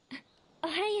生、お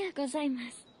はようございま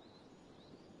す。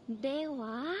で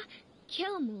は、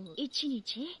今日も一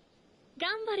日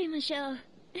頑張りましょう。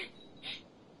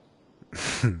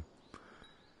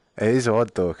It is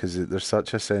odd though, because there's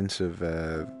such a sense of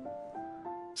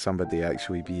somebody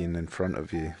actually being in front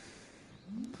of you.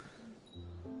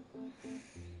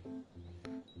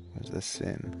 What's this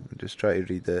saying? I'm just trying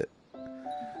to read it.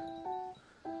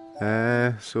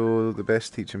 So the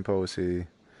best teaching policy,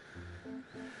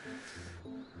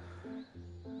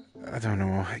 I don't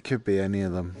know, it could be any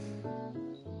of them.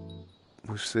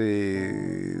 We'll say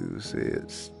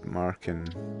it's marking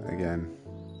again.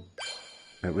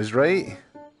 It was right.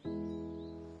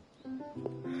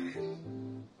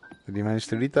 Did you manage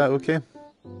to read that okay?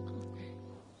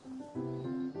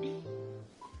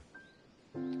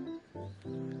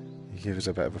 You gave us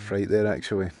a bit of a fright there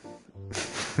actually.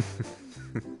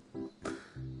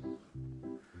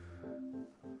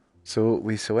 So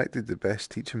we selected the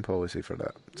best teaching policy for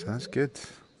that, so that's good.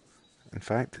 In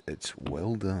fact, it's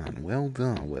well done, well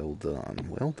done, well done,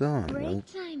 well done. Break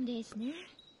time ですね。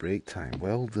Break time,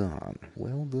 well done,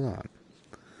 well done.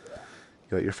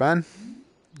 You got your fan?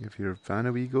 Give your fan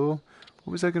a wee go.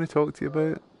 What was I going to talk to you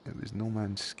about? It was No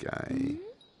Man's Sky.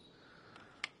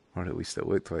 Or at least it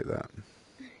looked like that.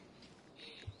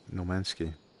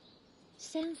 Nomansky.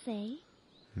 先生、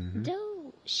ど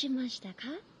うしましたか?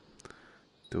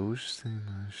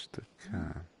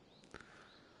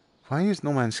 Why is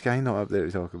No Man's Sky not up there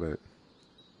to talk about?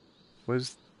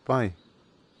 Why?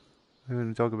 We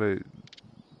want to talk about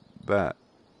that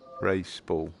rice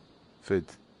bowl food.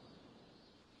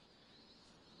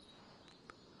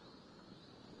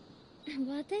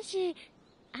 私、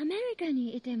アメリカ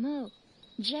にいても、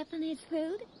ジャパニーズフ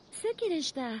ード好きで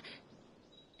した。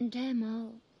で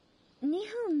も、日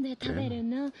本で食べる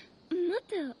の、もっ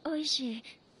と美味しい。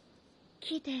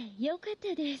来てよかっ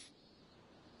たです。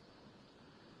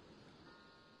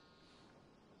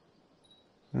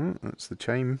That's the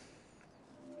chime.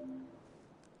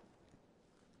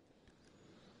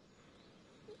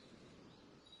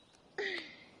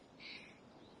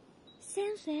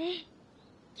 先生、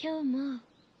今日も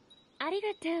あり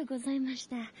がとうございまし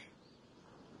た。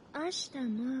明日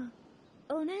も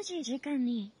同じ時間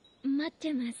に待っ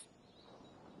てます。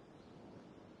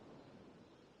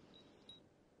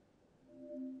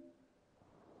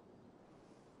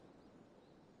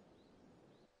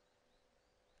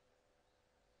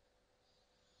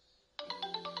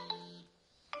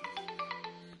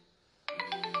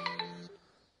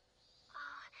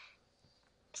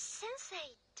先生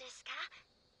ですか?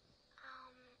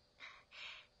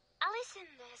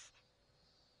 Allison です。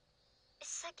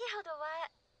先ほどは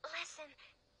レッスン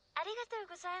ありがとう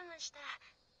ございました。レ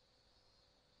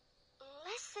ッ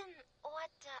スン終わっ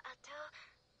た後、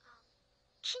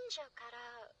近所から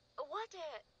ワで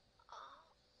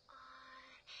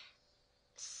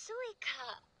スイ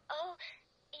カを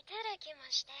いただき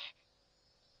まして、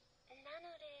な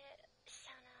ので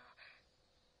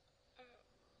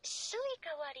スイ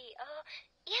カ割りを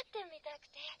やってみたく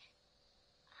て。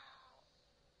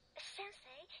先生、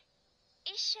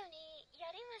一緒にや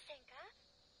りませんか?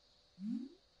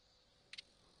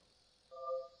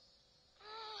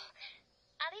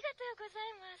 ありがとうござ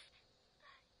います。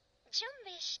準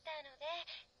備したので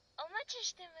お待ち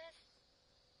してます。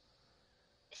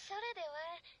それでは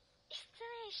失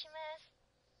礼します。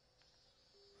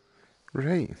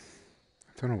 Right. I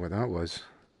don't know what that was.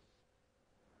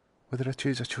 What did I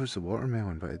choose? I chose the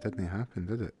watermelon, but it didn't happen,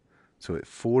 did it? So at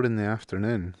 4 in the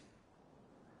afternoon,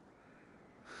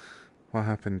 what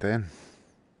happened then?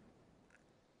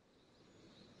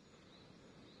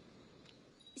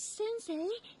 先生、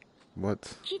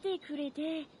 What? 来てくれ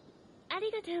てあ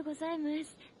りがとうございま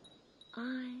す。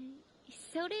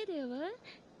それでは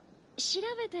調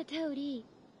べた通り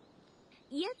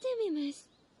やってみます。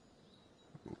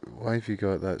 Why have you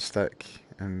got that stick?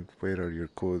 And where are your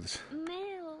clothes?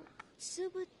 目をつ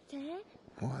ぶって。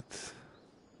 What?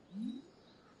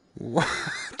 What?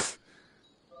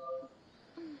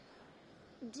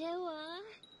 では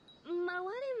回りま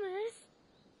す。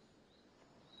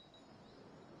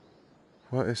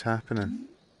 What is happening?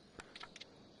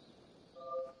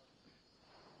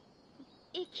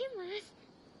 行きます。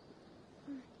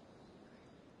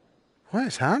 What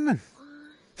is happening? こ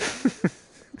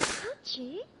っ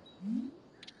ち?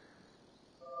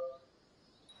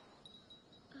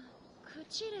 こ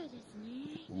ちらです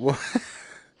ね。 What?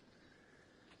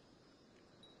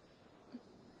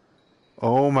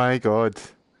 Oh my god.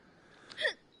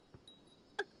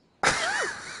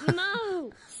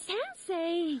 No! 先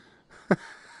生!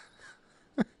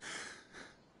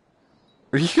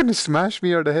 Are you going to smash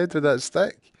me over the head with that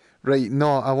stick? Right,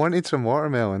 no, I wanted some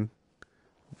watermelon.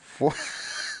 What?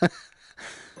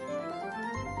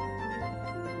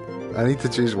 I need to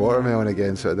choose watermelon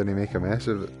again so I didn't make a mess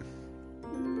of it.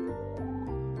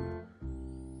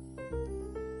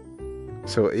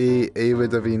 So A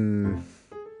would have been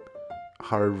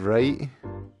her right?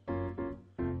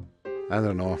 I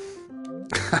don't know.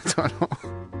 I don't know.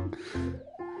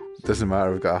 Doesn't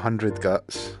matter, we've got 100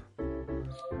 guts.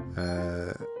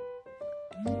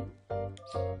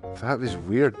 That was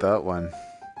weird, that one.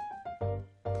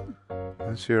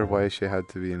 Not sure why she had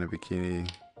to be in a bikini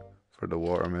for the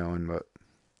watermelon, but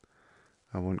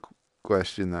I won't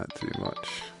question that too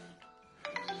much.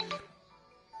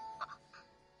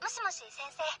 もしもし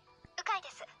先生、鵜飼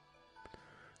です。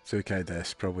 Zukai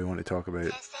des probably want to talk about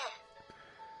先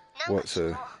生、な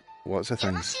んか what's a や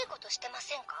thing. ましいことしてま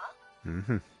せんか? うんなん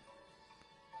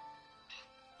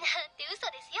て嘘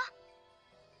ですよ。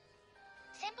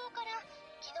先方から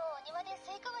昨日お庭でス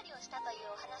イカ割りをしたという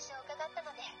お話を伺った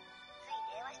ので、つい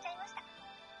電話しちゃいました。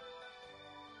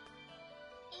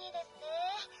いいですね。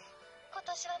今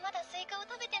年はまだスイカを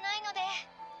食べてないので、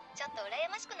ちょっと羨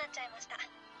ましくなっちゃいました。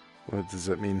 What does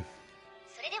it mean?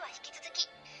 それでは引き続き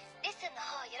レッスンの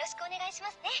方よろしくお願いしま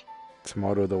すね。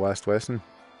 Tomorrow the last lesson?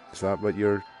 Is that what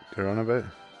you're on about?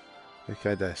 Look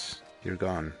at this. You're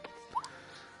gone.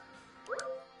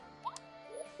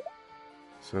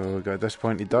 So we got a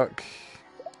disappointed duck.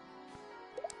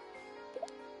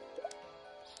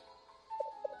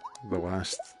 The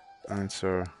last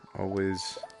answer,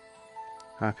 always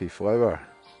happy flower.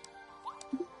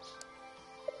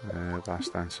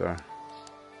 Last answer.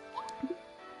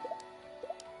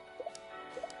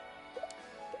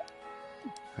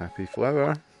 Happy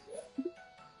flower.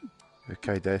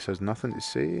 Okay, Des has nothing to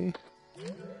say.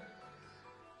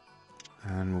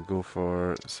 And we'll go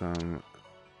for some,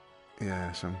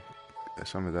 yeah, some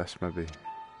of this maybe.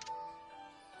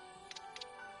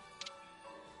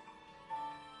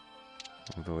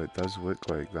 Although it does look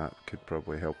like that could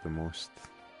probably help the most.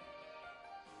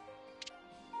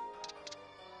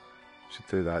 Should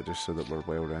do that just so that we're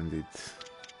well rounded.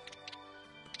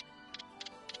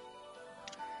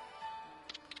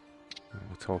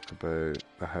 We'll talk about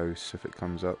the house if it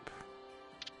comes up.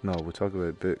 No, we'll talk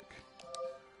about book.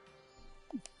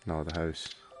 No, the house.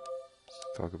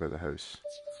 Talk about the house.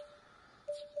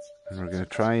 And we're going to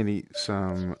try and eat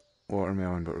some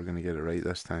watermelon, but we're going to get it right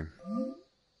this time.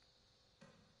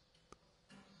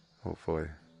 Hopefully.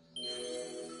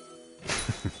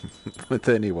 With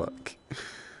any luck.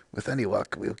 With any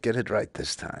luck, we'll get it right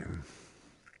this time.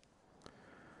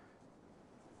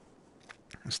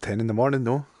 It's 10 in the morning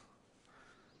though.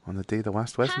 On the day of the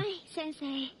last lesson. Hi,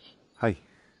 Sensei. Hi.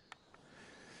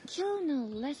 今日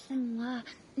のレッスンは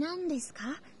何です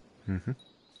か?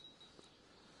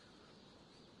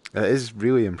 It is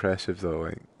really impressive though,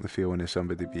 like the feeling of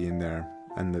somebody being there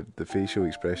and the facial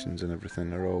expressions and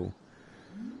everything are all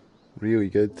really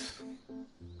good.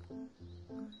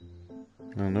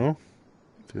 I don't know.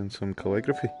 Doing some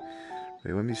calligraphy.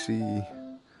 Right, let me see.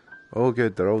 Oh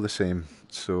good, they're all the same.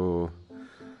 So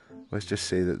let's just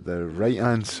say that the right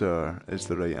answer is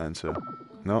the right answer.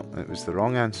 No, it was the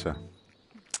wrong answer.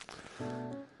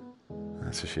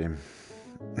 That's a shame.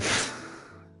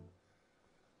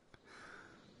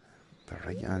 The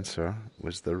right answer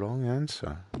was the wrong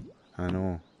answer. I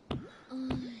know.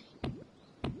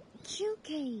 休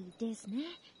憩ですね.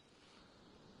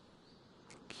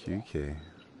 QK.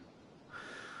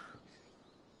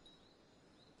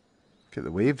 Look at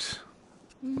the waves.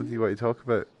 What do you want to talk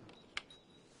about?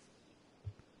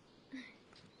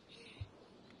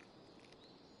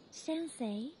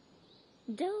 Sensei,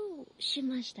 どうし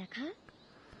ましたか?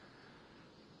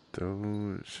 ど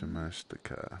うしました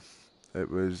か? It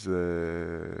was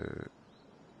the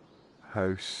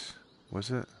house, was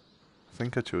it? I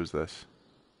think I chose this.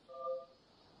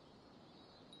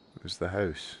 It was the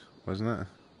house, wasn't it?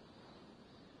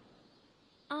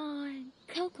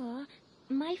 Coco,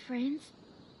 my friends.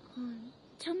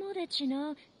 友達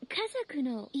の家族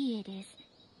の家です。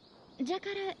だか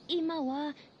ら今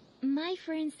は my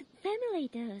friend's family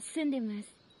と住んでま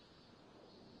す。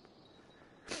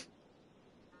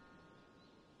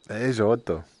It is odd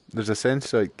though. There's a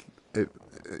sense like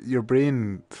your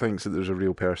brain thinks that there's a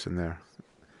real person there,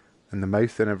 and the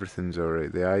mouth and everything's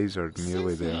alright. The eyes are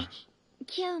nearly there.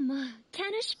 今日も楽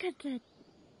しかった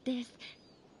です。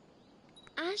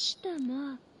明日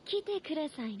も来てくだ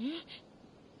さいね。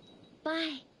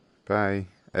Bye. Bye.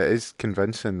 It is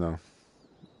convincing though.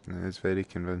 It is very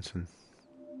convincing.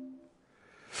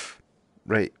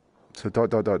 Right. So ...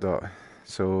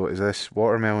 So is this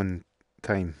watermelon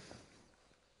time?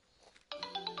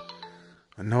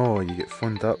 No, you get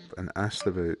phoned up and asked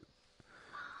about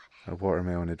a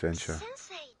watermelon adventure.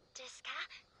 Sensei ですか?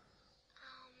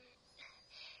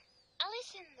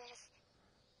 Allison です。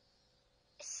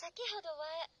先ほど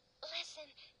はレッスン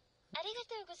ありが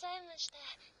とうございました。レ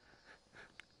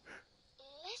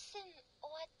ッスン終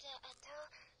わった後、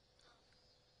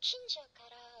近所か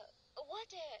らワ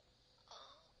テ、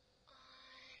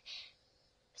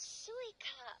スイカ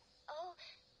を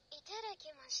いただ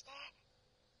きまして、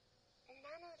な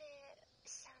ので、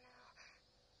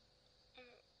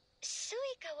スイ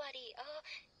カ割りを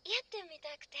やってみ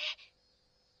たくて、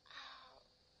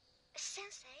先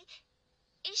生、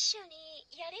一緒に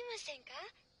やりませんか?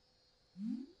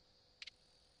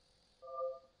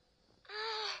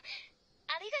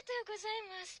 ありがとうござい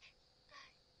ます。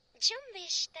準備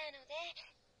したので、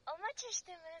お待ちし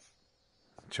てます。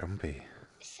準備.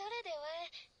 それでは、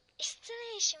失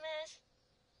礼します。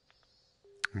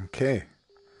 Okay.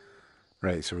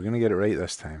 Right, so we're going to get it right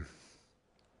this time.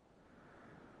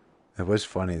 It was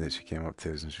funny that she came up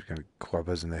to us and she was going to club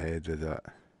us in the head with that.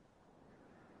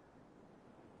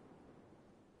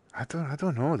 I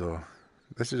don't know though.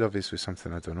 This is obviously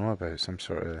something I don't know about. Some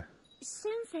sort of...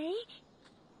 Sensei,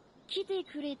 来て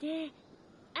くれて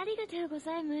ありがとうご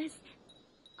ざいます。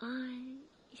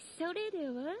それで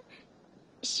は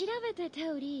調べた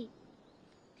通り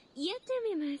やって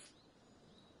みます。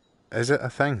 Is it a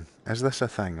thing? Is this a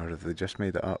thing, or have they just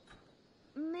made it up?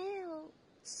 目を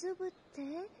つぶって。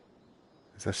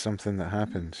 Is this something that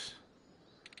happens?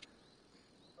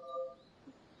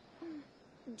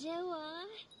 では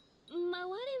回り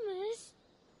ます。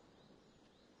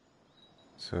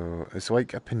 So it's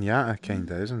like a pinata,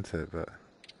 kinda, isn't it? But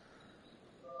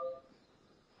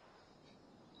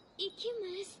行きま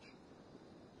す。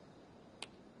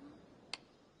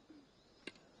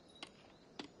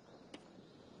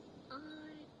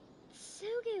 次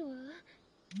は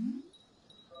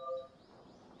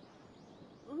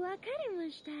わかりま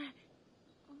した。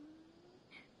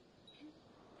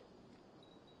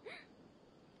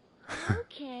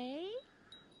 OK。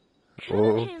 この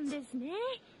辺ですね。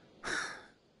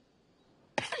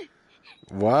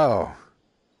 wow. わ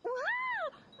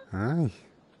あ、 Aye. やり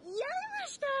ま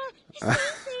した。先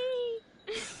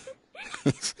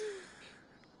生。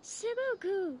すご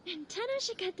く楽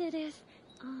しかったです。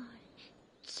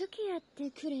付き合っ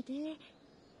てくれて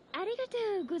ありがと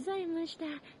うございました。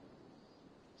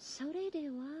それで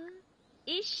は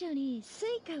一緒にス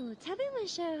イカを食べま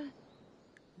しょう。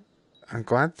 I'm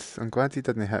glad he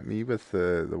didn't hit me with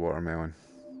the watermelon.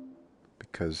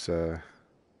 Because,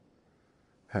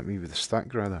 hit me with a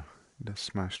stick, rather. He just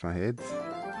smashed my head.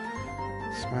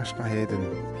 Smashed my head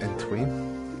in twain.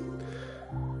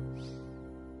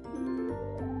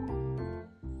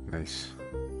 Nice.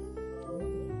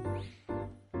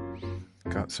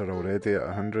 Guts are already at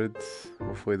 100.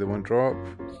 Hopefully they won't drop.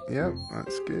 Yep,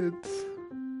 that's good.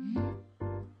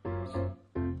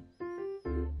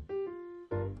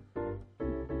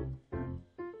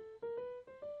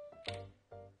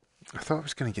 I thought I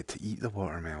was going to get to eat the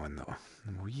watermelon though.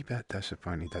 I'm a wee bit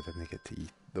disappointed I didn't get to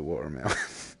eat the watermelon.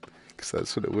 Because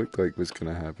that's what it looked like was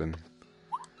going to happen.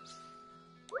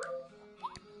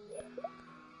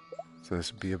 So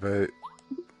this would be about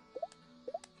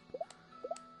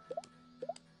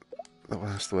the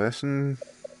last lesson.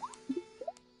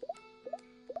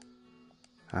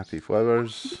 Happy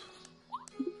flowers.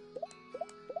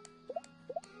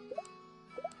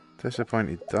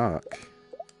 Disappointed duck.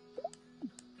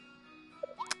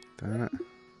 Damn it.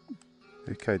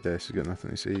 Ukai Des has got nothing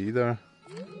to say either.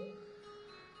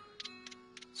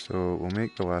 So we'll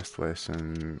make the last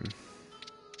lesson.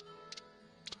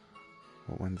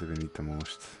 What one do we need the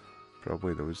most?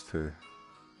 Probably those two.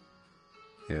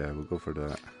 Yeah, we'll go for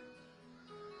that.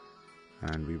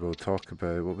 And we will talk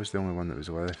about, what was the only one that was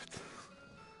left?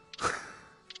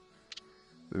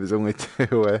 There was only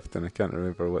two left and I can't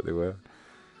remember what they were.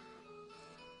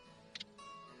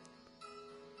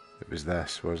 It was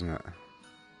this, wasn't it?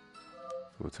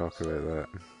 We'll talk about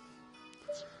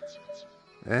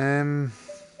that.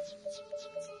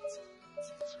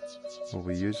 Will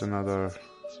we use another?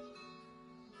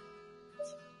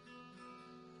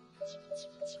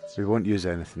 We won't use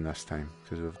anything this time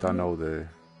because we've done all the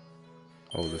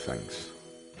things.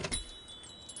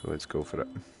 So let's go for it.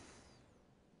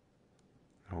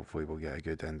 Hopefully we'll get a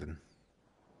good ending.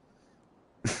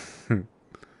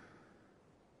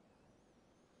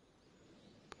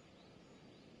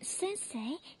 先生、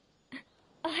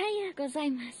おはようござ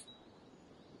います。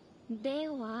で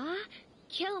は、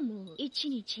今日も一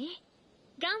日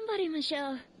頑張りまし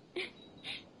ょう。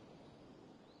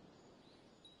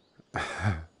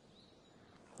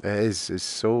It's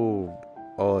so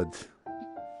odd.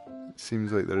 It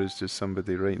seems like there is just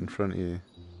somebody right in front of you.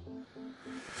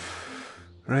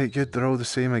 Right, good, they're all the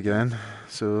same again.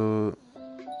 So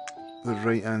the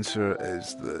right answer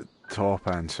is the top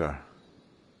answer.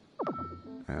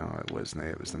 No, it wasn't.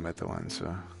 It was the middle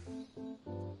answer.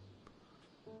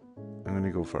 I'm going to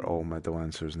go for all middle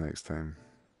answers next time.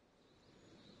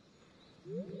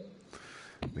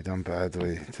 We done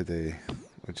badly today,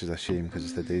 which is a shame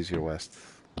because today's your last.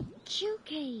 休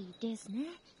憩ですね。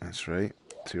 That's right.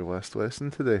 It's your last lesson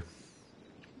today.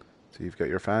 So you've got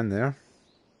your fan there.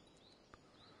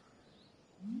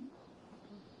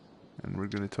 And we're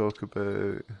going to talk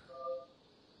about...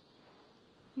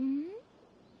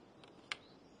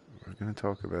 We're going to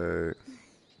talk about...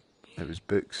 It was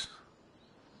books.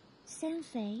 先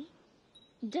生、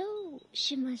どう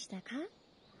しましたか?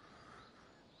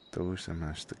 We're going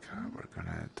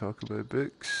to talk about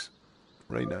books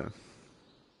right now.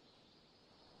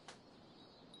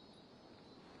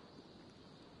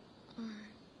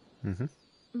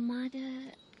 まだ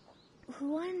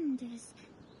不安です。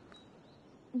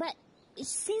But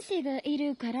先生がい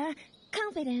るから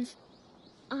confidence。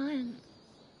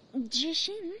自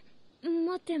信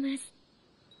持ってます。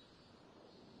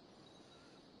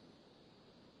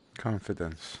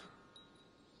Confidence.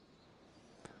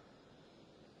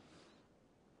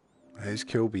 It is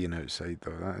cool being outside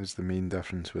though, that is the main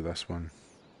difference with this one.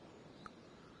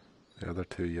 The other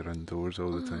two you're indoors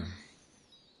all the time.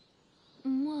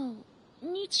 もう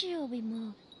日曜日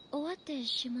も終わって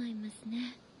しまいます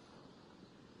ね。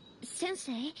先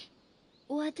生、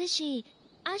私、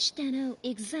明日の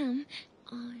エグザム、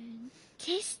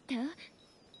テスト、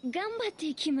頑張って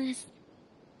いきます。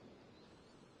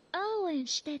応援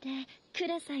しててく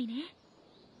ださいね。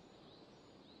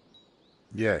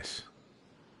Yes.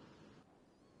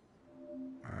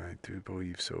 I do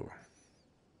believe so.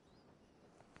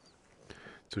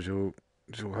 So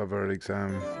she'll have our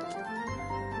exam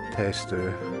test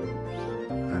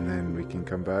and then we can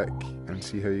come back and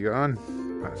see how you get on.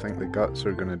 I think the guts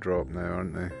are going to drop now,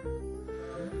 aren't they?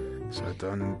 So I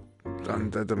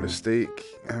did a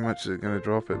mistake. How much is it going to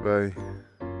drop it by?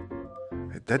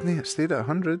 It didn't. It stayed at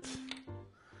 100.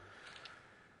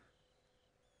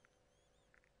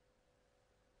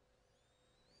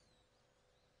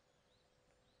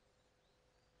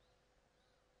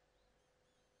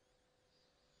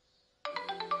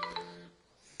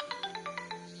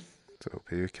 So,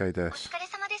 お疲れ様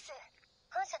です。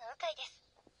本社の鵜飼です。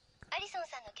アリソン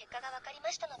さんの結果が分かりま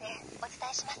したのでお伝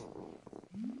えします。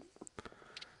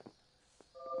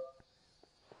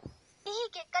いい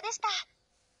結果でした。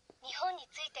日本に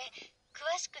ついて詳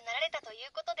しくなられたという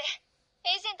ことで、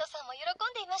エージェントさんも喜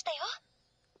んでいましたよ。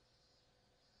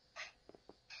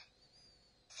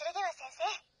それでは先生、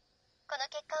この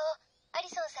結果をア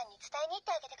リソンさんに伝えに行っ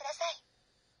てあげてください。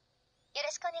よろ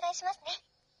しくお願いしますね。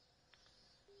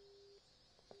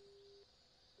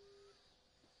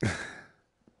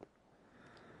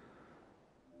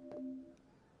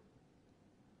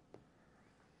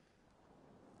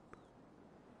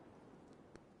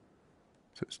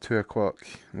So it's 2 o'clock.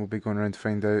 We'll be going around to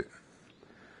find out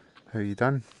how you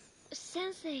done.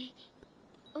 先生、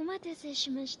お待たせ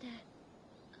しました。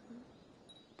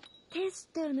テス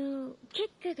トの結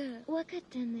果が分かっ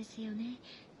たんですよね。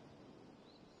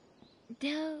ど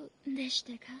うでし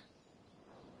たか？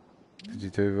 Did you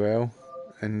do well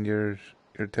in your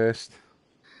test?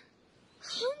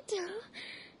 本当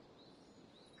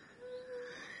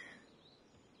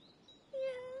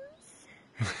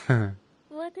？Yes.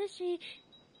 私、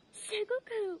すご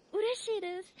く嬉しい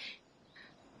です。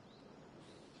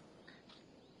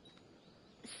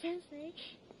先生、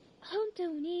本当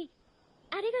に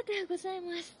ありがとうござい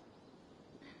ます。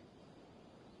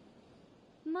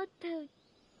もっと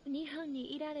日本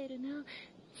にいられるの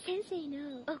先生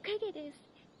のおかげです。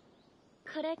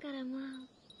これからも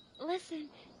レッスン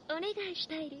お願いし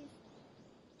たいで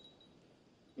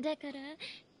す。だから、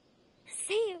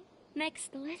See you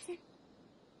next lesson.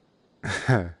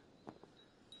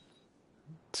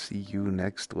 See you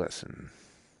next lesson.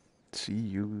 See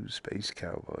you, Space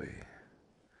Cowboy.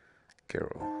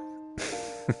 Carol.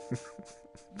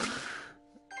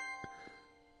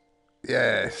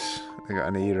 Yes, I got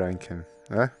an A ranking.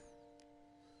 Huh?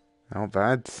 Not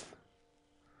bad.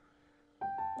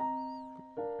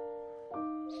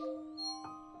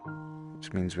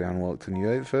 Which means we unlocked a new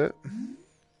outfit.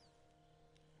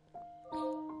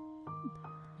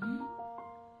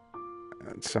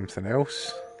 And something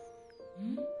else.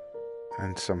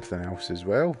 And something else as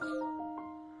well.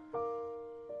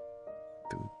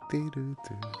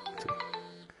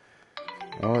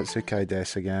 Oh, it's Ukai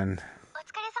Des again. お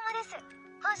疲れ様です。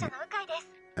本社の鵜飼です。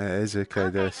 It is 今 Ukai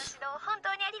回の指 Des. 導本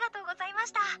当にありがとうございま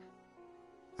した。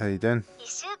 How you doing? 1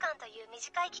週間という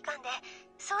短い期間で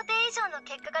想定以上の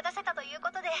結果が出せたという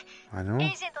ことで、 I know. エ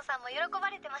ージェントさんも喜ば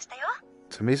れてましたよ。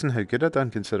 It's amazing how good I've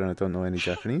done considering I don't know any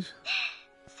Japanese.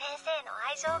 先生の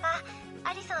愛情が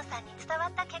アリソンさんに伝わ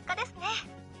った結果ですね。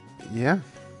 Yeah.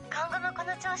 今後もこ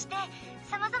の調子で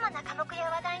様々な科目や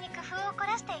話題に工夫を凝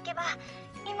らしていけば、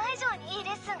今以上にいい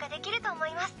レッスンができると思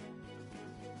います。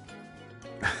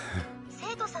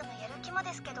生徒さんのやる気も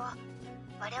ですけど、我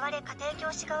々家庭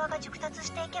教師側が熟達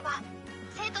していけば、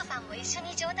生徒さんも一緒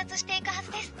に上達していくは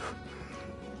ずです。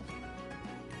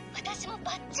私も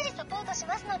バッチリサポートし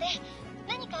ますので、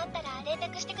何かあったら連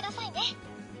絡してくださいね。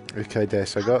 Okay,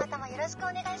 Des, I 今 got... 後ともよろしくお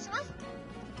願いします。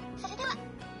それでは。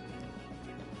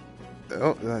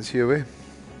 Oh, that's your way.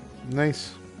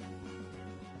 Nice.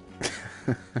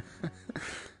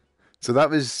 So that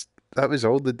was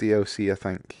all the DLC, I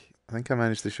think. I think I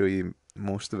managed to show you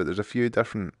most of it. There's a few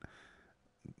different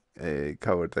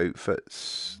coloured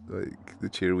outfits, like the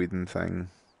cheerleading thing,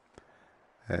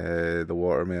 the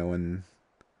watermelon.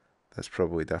 That's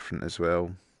probably different as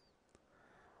well.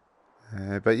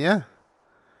 But yeah,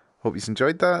 hope you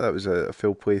enjoyed that. That was a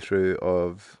full playthrough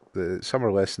of the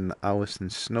summer lesson Allison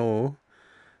Snow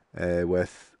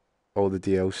with all the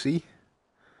DLC.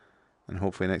 And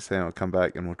hopefully next time I'll come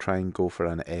back and we'll try and go for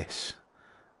an S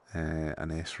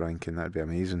ranking. That'd be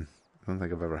amazing. I don't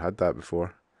think I've ever had that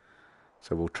before.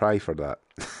 So we'll try for that.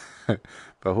 But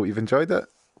I hope you've enjoyed it.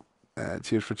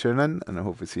 Cheers for tuning in, and I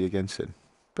hope we see you again soon.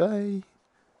 Bye.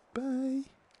 Bye.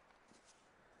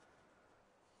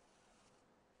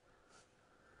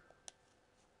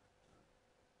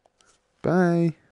 Bye.